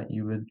methods that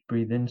you would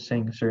breathe in,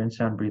 saying a certain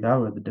sound, breathe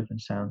out with a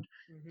different sound.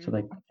 So Hmm.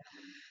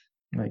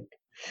 like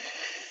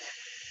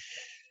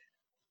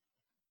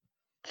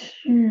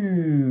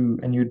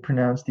and you would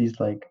pronounce these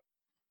like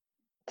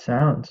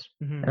sounds.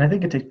 And Hmm. I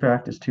think it takes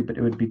practice too, but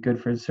it would be good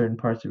for certain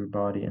parts of your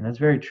body. And that's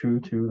very true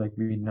too. Like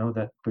we know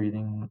that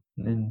breathing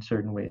in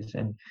certain ways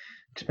and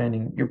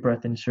expanding your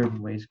breath in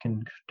certain ways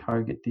can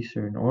target these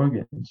certain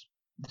organs.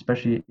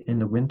 especially in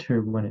the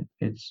winter when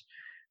it's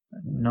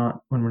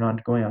not when we're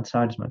not going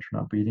outside as much, we're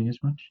not breathing as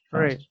much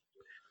Right. fast,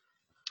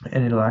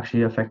 and it'll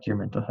actually affect your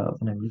mental health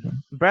and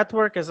everything. Breath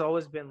work has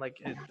always been like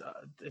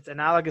it's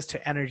analogous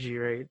to energy,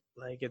 right?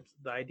 Like it's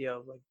the idea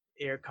of like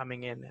air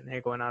coming in and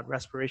air going out,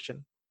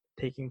 respiration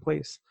taking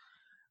place.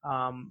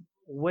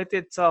 With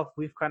itself,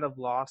 we've kind of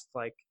lost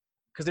like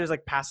because there's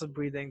like passive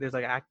breathing, there's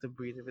like active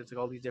breathing, there's like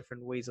all these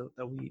different ways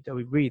that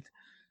we breathe,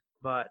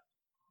 but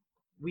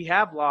we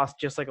have lost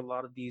just like a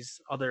lot of these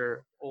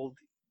other old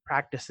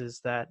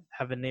practices that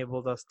have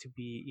enabled us to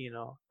be,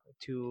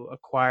 to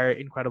acquire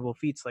incredible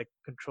feats like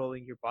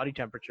controlling your body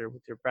temperature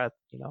with your breath.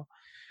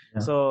 Yeah.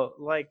 So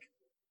like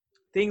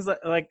things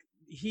like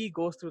he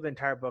goes through the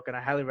entire book, and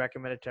I highly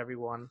recommend it to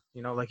everyone.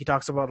 Like he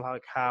talks about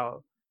like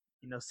how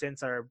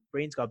since our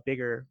brains got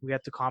bigger, we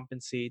had to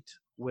compensate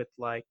with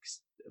like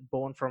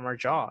bone from our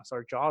jaws.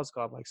 Our jaws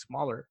got like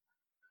smaller.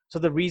 So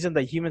the reason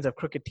that humans have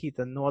crooked teeth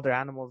and no other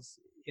animals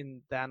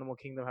in the animal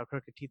kingdom have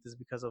crooked teeth is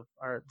because of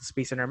the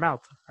space in our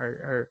mouth.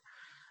 Our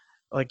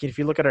like if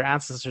you look at our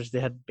ancestors, they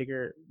had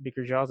bigger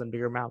jaws and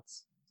bigger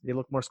mouths. They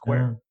look more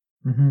square.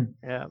 Yeah. Hmm.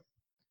 Yeah.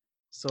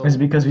 Is it So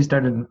because we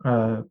started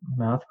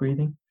mouth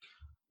breathing?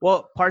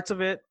 well, parts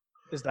of it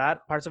is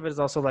that. Parts of it is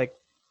also like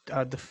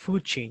the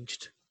food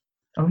changed,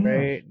 Oh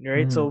yeah.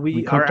 right. So Hmm.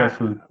 We cooked our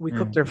food. we Yeah.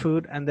 cooked our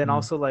food, and then Hmm.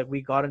 also like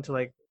we got into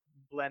like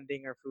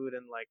blending our food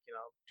and like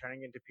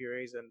turning into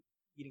purees and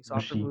eating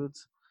softer Mushy.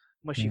 foods,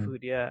 mushy Yeah.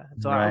 food. Yeah.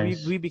 So we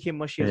Rice, we became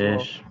mushy as well.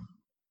 fish.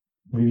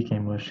 We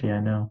became mushy. I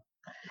know.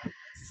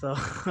 So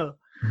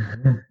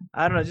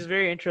I don't know, just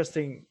very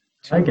interesting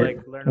I to like like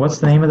it. learn What's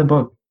about the this name of the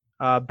book.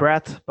 book?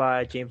 Breath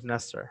by James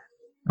Nestor.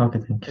 Okay,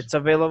 thanks. It's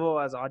available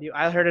as audio.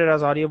 I heard it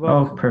as audiobook.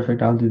 Oh,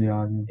 perfect. I'll do the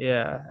audio.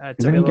 Yeah, it's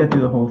Because then you get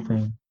through the available. whole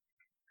thing.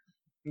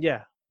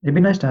 Yeah. It'd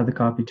be nice to have the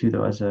copy too,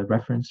 though, as a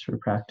reference for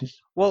practice.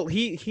 Well,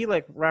 he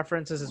like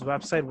references his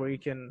website where you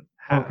can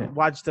Okay.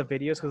 watch the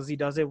videos because he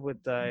does it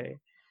with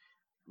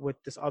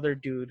this other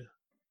dude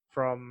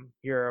from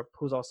Europe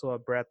who's also a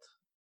breath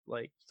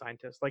like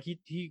scientist. Like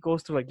he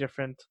goes through like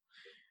different,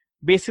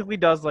 basically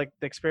does like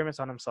the experiments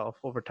on himself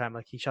over time.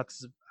 Like he shuts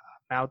his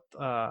mouth,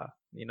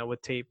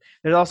 with tape.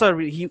 There's also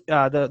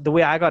the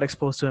way I got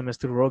exposed to him is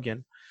through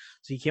Rogan.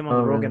 So he came on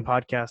Oh, the Rogan really?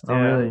 podcast. Oh,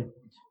 Yeah, really?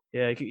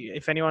 yeah.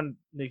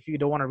 If you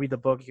don't want to read the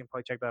book, you can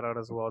probably check that out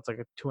as well. It's like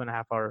a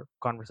 2.5 hour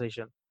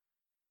conversation.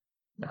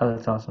 Oh,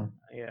 that's awesome.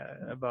 Yeah,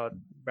 about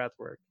breath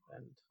work,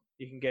 and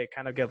you can get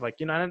like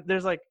and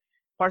there's like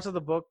parts of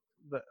the book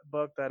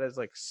that is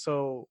like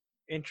so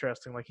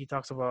interesting. Like he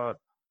talks about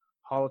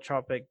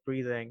holotropic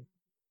breathing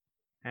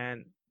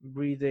and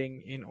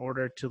breathing in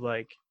order to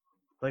like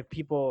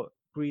people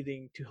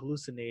breathing to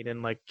hallucinate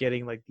and like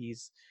getting like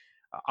these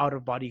out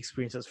of body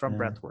experiences from Yeah.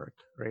 breath work,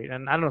 right?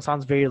 And I don't know,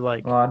 sounds very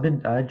like Well,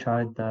 I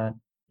tried that.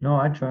 No,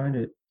 I tried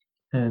it,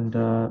 and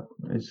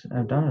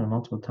I've done it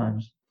multiple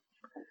times.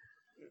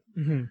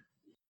 mhm.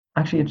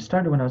 Actually, it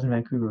started when I was in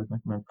Vancouver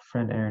with my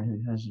friend Aaron,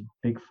 who has a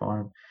big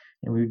farm,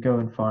 and we would go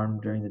and farm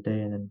during the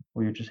day, and then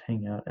we would just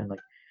hang out and like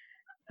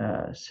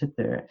sit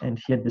there. And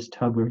he had this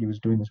tub where he was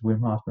doing this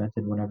Wim Hof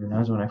method whenever, and that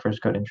was when I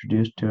first got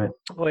introduced to it.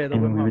 Oh yeah, the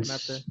And Wim we Hof would,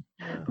 method.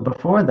 Yeah, but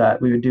before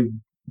that, we would do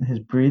his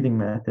breathing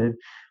method,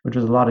 which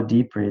was a lot of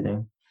deep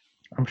breathing.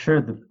 I'm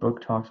sure the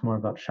book talks more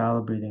about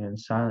shallow breathing and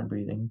silent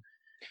breathing.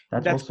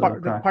 That's that's also a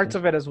part the parts practice.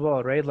 of it as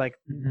well, right? Like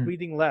Hmm.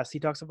 breathing less. He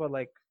talks about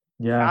like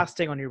Yeah,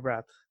 fasting on your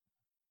breath.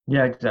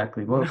 yeah,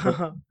 exactly. You Well, but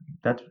know.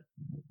 that's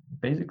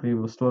basically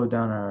will slow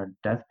down our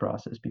death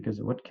process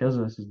because what kills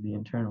us is the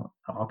internal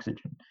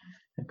oxygen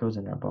that goes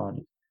in our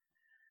body.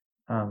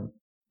 Um,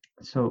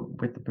 so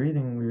with the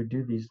breathing, we would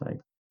do these like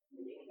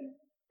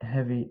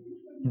heavy,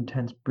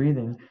 intense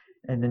breathing,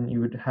 and then you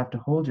would have to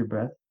hold your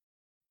breath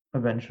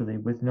eventually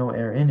with no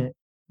air in it,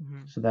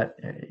 Mhm. so that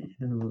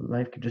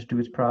life could just do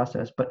its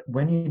process. But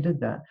when you did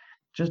that,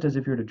 just as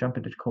if you were to jump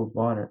into cold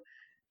water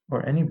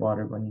or any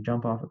water, when you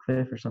jump off a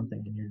cliff or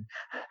something, and you're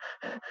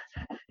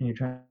and you're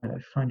trying to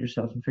find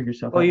yourself and figure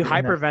yourself Well, out, you you're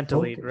in that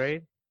hyperventilate, focus.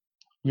 right?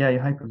 Yeah, you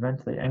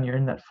hyperventilate and Yeah. you're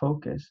in that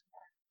focus.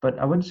 But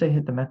I wouldn't say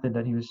hit the method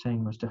that he was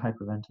saying was to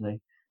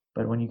hyperventilate.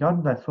 But when you got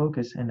into that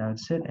focus and I would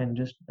sit and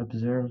just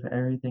observe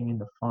everything in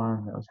the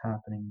farm that was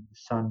happening, the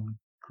sun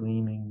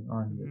gleaming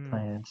on the Mhm.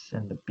 plants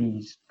and the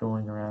bees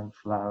going around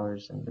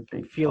flowers and the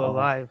big Feel tall.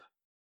 alive.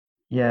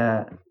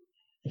 Yeah,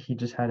 he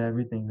just had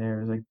everything there.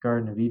 It was like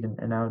Garden of Eden.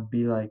 And I would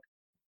be like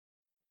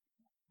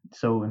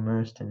so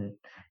immersed in it.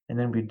 And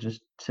then we'd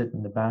just sit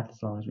in the bath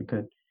as long as we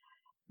could.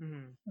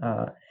 Mhm.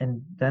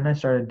 And then I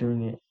started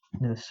doing it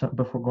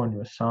before going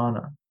to a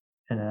sauna,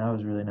 and that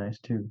was really nice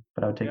too.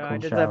 But I would take Yeah, I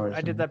cold did that. I showers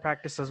did and that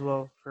practice as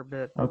well for a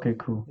bit. okay,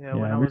 cool. Yeah,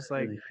 when Yeah, it I really was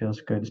like, really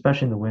feels good,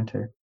 especially in the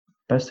winter.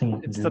 Best thing you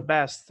can it's the do.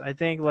 best. I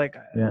think like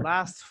Yeah,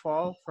 last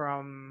fall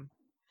from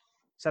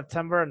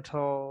September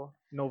until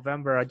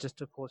November, I just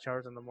took cold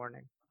showers in the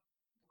morning.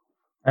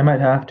 I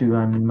might have to.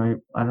 I mean,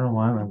 I don't know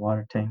why my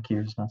water tank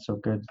here is not so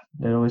good.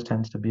 It always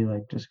tends to be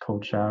like just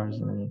cold showers,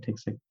 and then it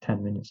takes like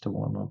 10 minutes to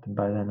warm up, and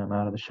by then I'm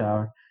out of the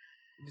shower.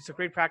 it's a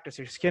great practice.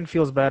 Your skin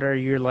feels better.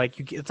 You're like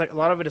it's like a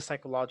lot of it is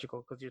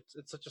psychological because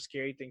it's such a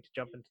scary thing to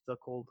jump into the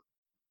cold.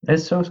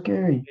 It's so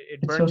scary. It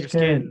It's so burns your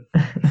scary.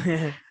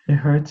 skin. It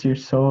hurts your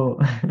soul.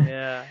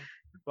 Yeah,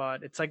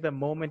 but it's like the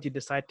moment you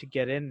decide to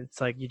get in, it's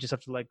like you just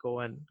have to let go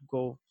and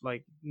go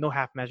like no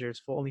half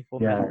measures, only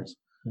full Yeah, measures.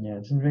 yeah,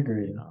 it's You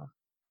invigorating. know,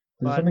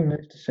 There's but something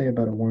nice to say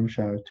about a warm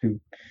shower too.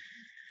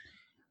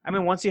 I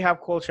mean, once you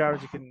have cold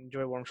showers, you can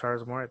enjoy warm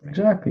showers more. I think,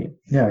 Exactly.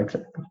 Yeah,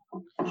 exactly.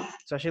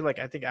 especially like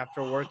I think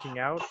after working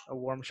out, a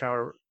warm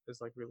shower is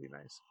like really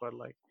nice. But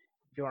like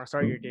if you want to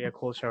start your day, a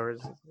cold shower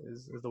is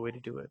the way to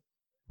do it.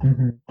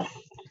 Hmm.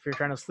 If you're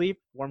trying to sleep,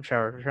 warm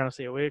shower. If you're trying to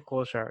stay awake,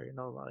 cold shower. You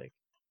know, like.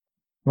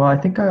 Well, I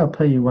think I'll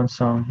play you one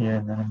song here,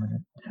 and then I'm gonna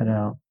head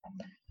out.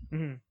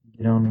 Mhm.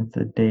 Get on with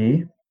the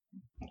day.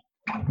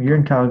 You're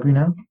in Calgary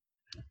now?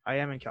 I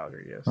am in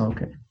Calgary. Yes,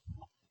 Okay.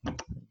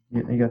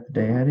 You got the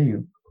day ahead of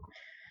you.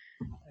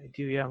 I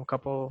do. Yeah, I'm a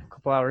couple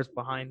hours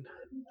behind.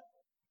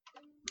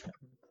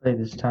 Play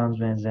this Towns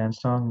Van Zandt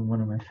song, one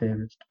of my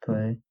favorites to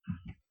play.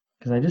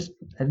 Because I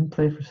didn't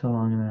play for so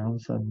long, and then all of a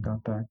sudden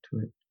got back to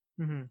it.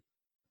 Mhm.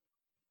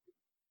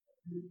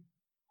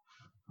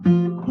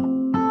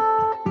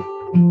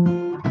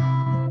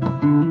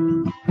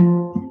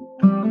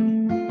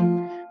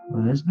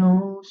 Well, there's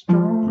no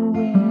stronger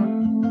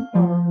wind than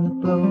one that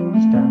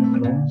blows down the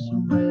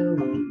lonesome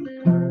railroad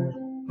curve.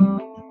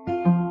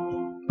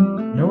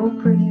 No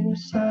prettier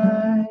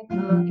sight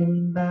than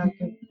looking back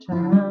at the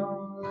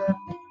town left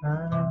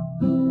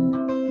behind.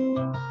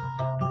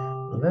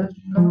 Well,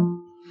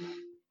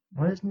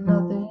 there's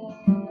nothing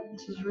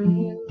that's as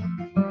real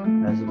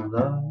as the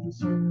love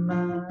that's in my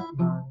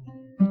mind.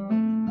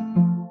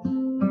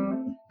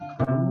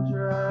 Close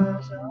your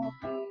eyes, I'll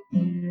be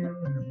here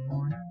in the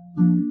morning.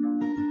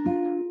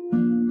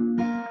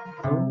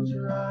 Close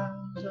your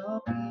eyes,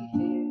 I'll be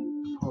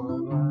here for a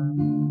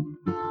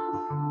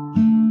while.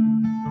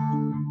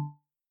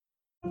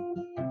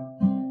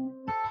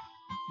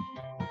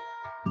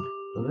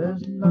 Well,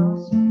 there's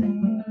lots of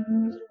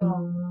things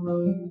along the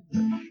road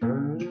that are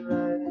sure to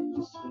right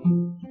to see.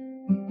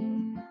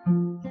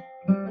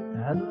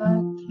 I'd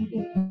like to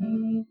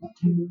lean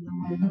into the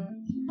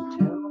wind,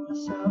 tell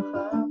myself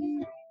I'm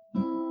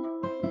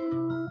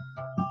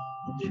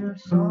but your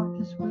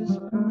softest whisper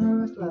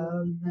is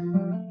louder than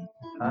the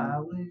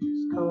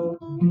highways call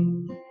me.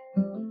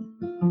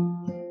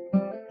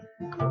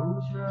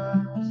 Close your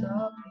eyes,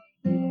 I'll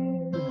be here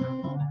in the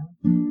morning.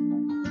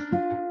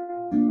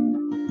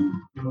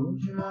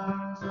 Close your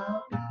eyes,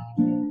 I'll be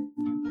here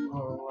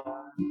for a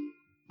while.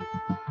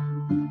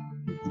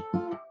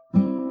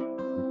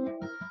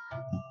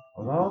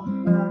 Of all the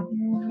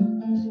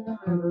mountains and the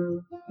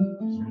rivers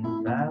and the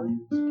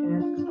valleys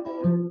can't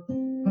compare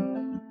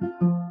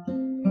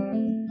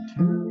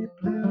to your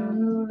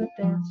blue, the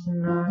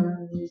dancing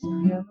eyes and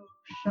yellow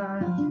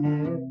shining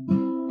hair.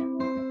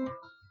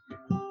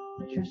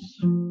 But you're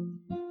so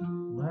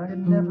I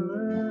could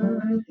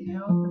never hit the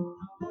open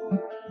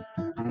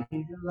road,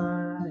 leave you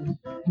lying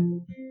there.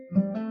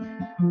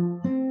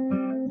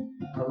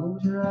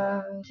 Close your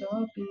eyes,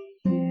 I'll be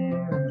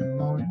here in the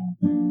morning.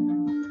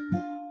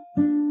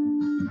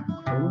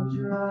 Close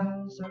your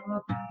eyes,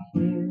 I'll be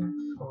here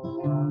for a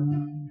while.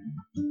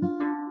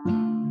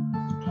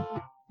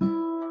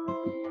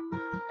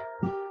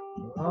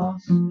 I'll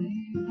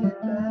sleep,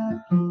 get back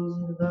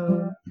easy,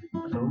 love.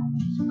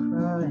 Close your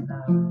crying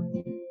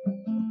eyes.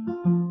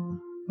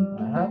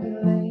 I'll be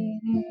laying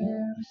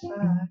here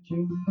beside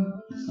you.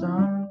 The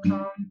sun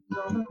comes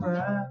on the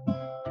rise,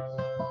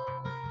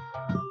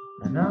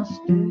 and I'll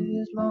stay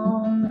as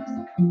long as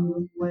the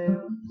cool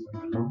wails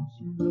and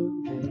lonesome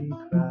blue jay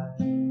cries.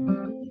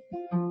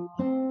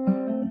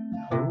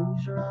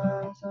 Close your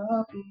eyes,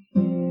 I'll be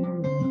here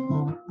in the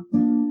morning.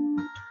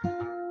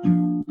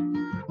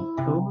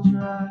 Close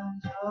your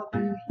eyes, I'll be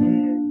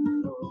here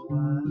for a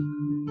while.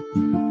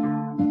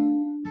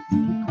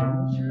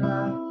 Close your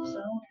eyes,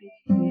 I'll be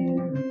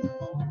here in the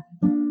morning.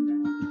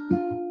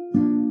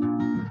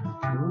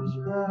 Close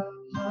your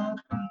eyes, I'll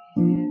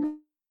be here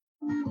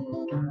for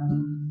a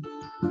while.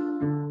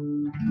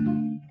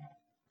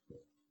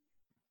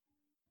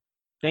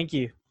 Thank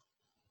you.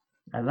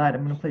 I lied,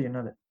 I'm gonna play you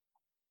another.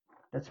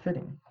 That's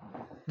fitting.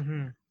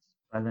 Mhm.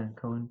 By Leonard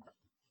Cohen.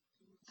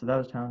 So that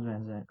was Towns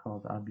Van Zandt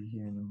called I'll Be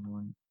Here in the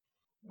Morning.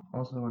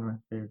 Also one of my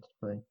favorites to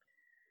play.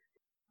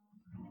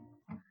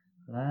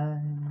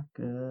 Like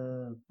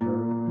a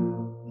bird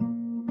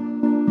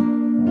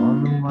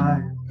on the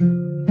wire,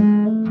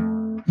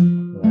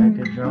 like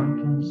a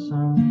drunken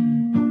sun,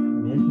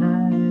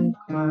 midnight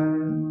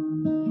choir.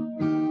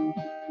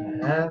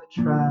 I have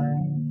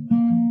tried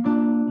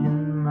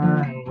in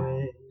my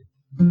way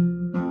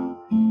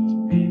to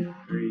be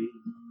free,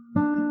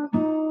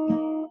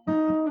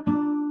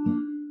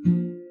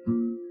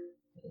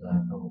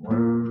 like a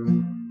word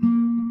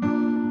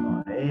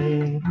on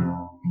a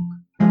book,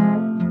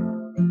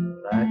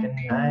 like a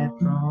knife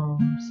from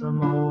some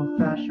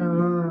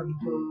old-fashioned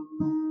book.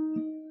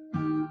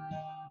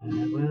 I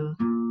will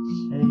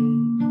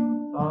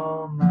save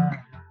all my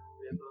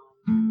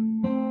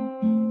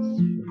ribbons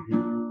for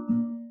you.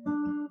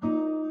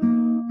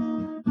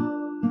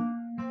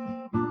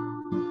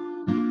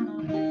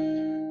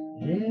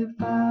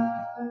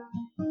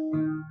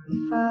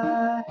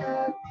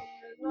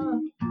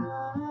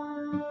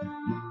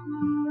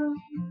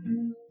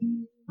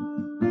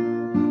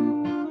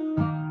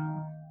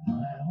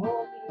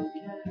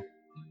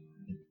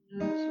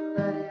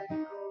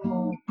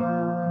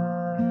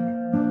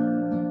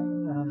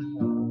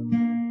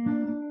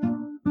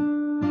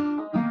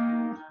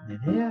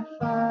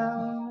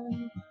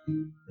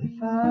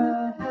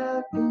 I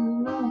have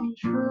been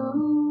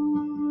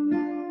untrue,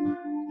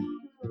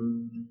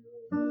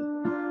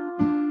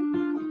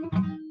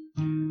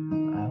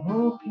 I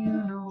hope you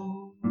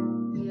know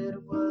it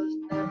was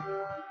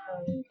never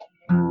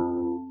you.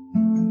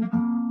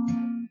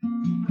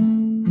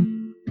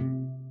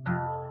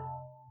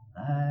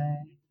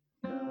 Like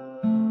a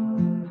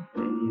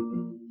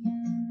baby,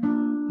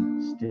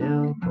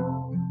 still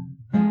born,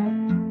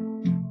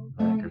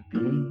 like a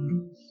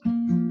beast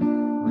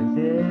with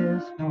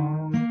his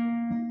horn.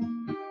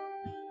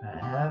 I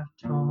have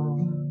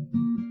torn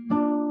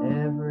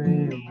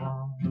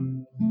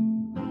everyone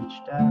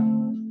reached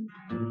out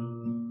to me,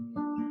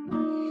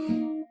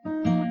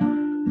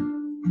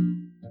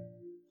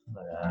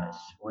 but I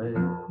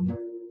swear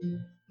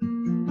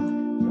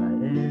by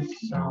this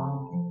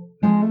song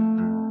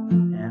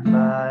and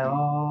by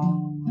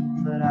all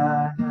that I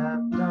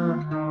have done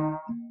wrong,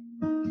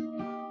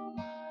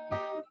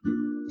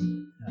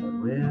 I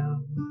will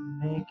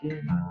make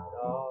it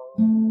all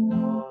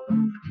up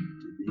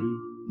to thee.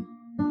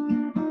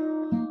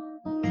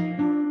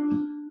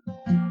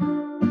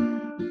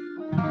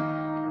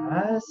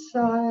 I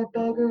saw a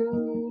beggar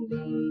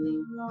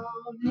leaning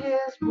on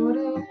his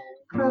wooden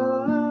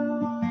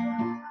crutch.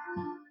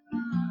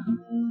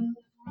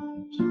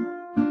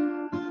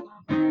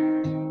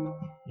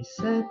 He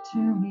said to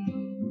me,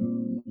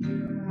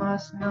 you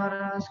must not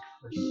ask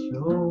for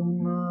so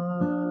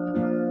much.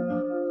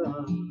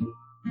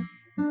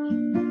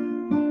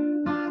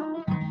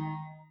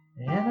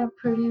 And a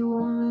pretty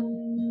woman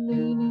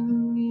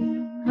leaning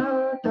in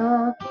her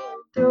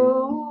darkened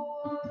door,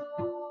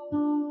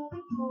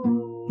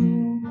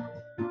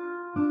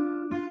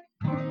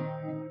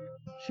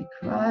 she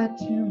cried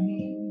to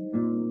me,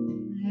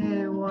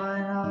 hey, why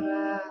not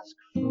ask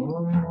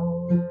for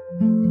more?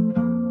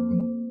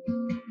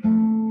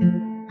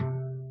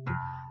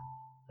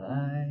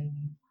 Like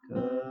a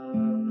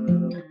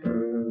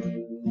bird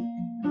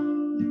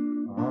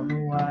on the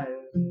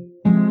wire,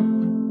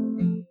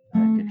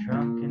 like a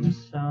drunken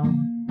some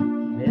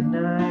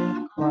midnight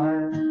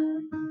choir,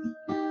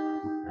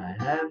 I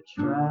have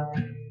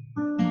tried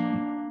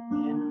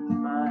in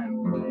my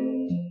way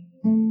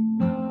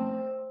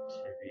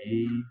to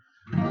be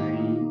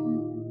free.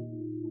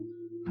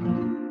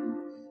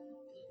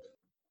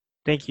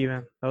 Thank you,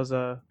 man. That was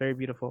very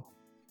beautiful.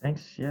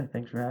 Thanks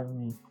for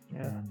having me.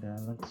 Yeah.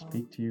 And let's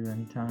speak to you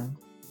anytime.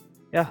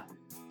 Yeah.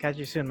 Catch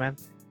you soon, man.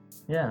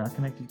 Yeah, I'll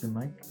connect you to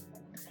Mike.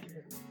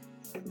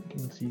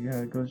 And see how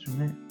it goes from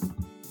there.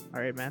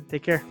 All right, man.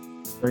 Take care.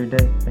 Enjoy your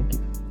day. Thank you.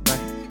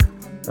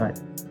 Bye.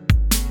 Bye.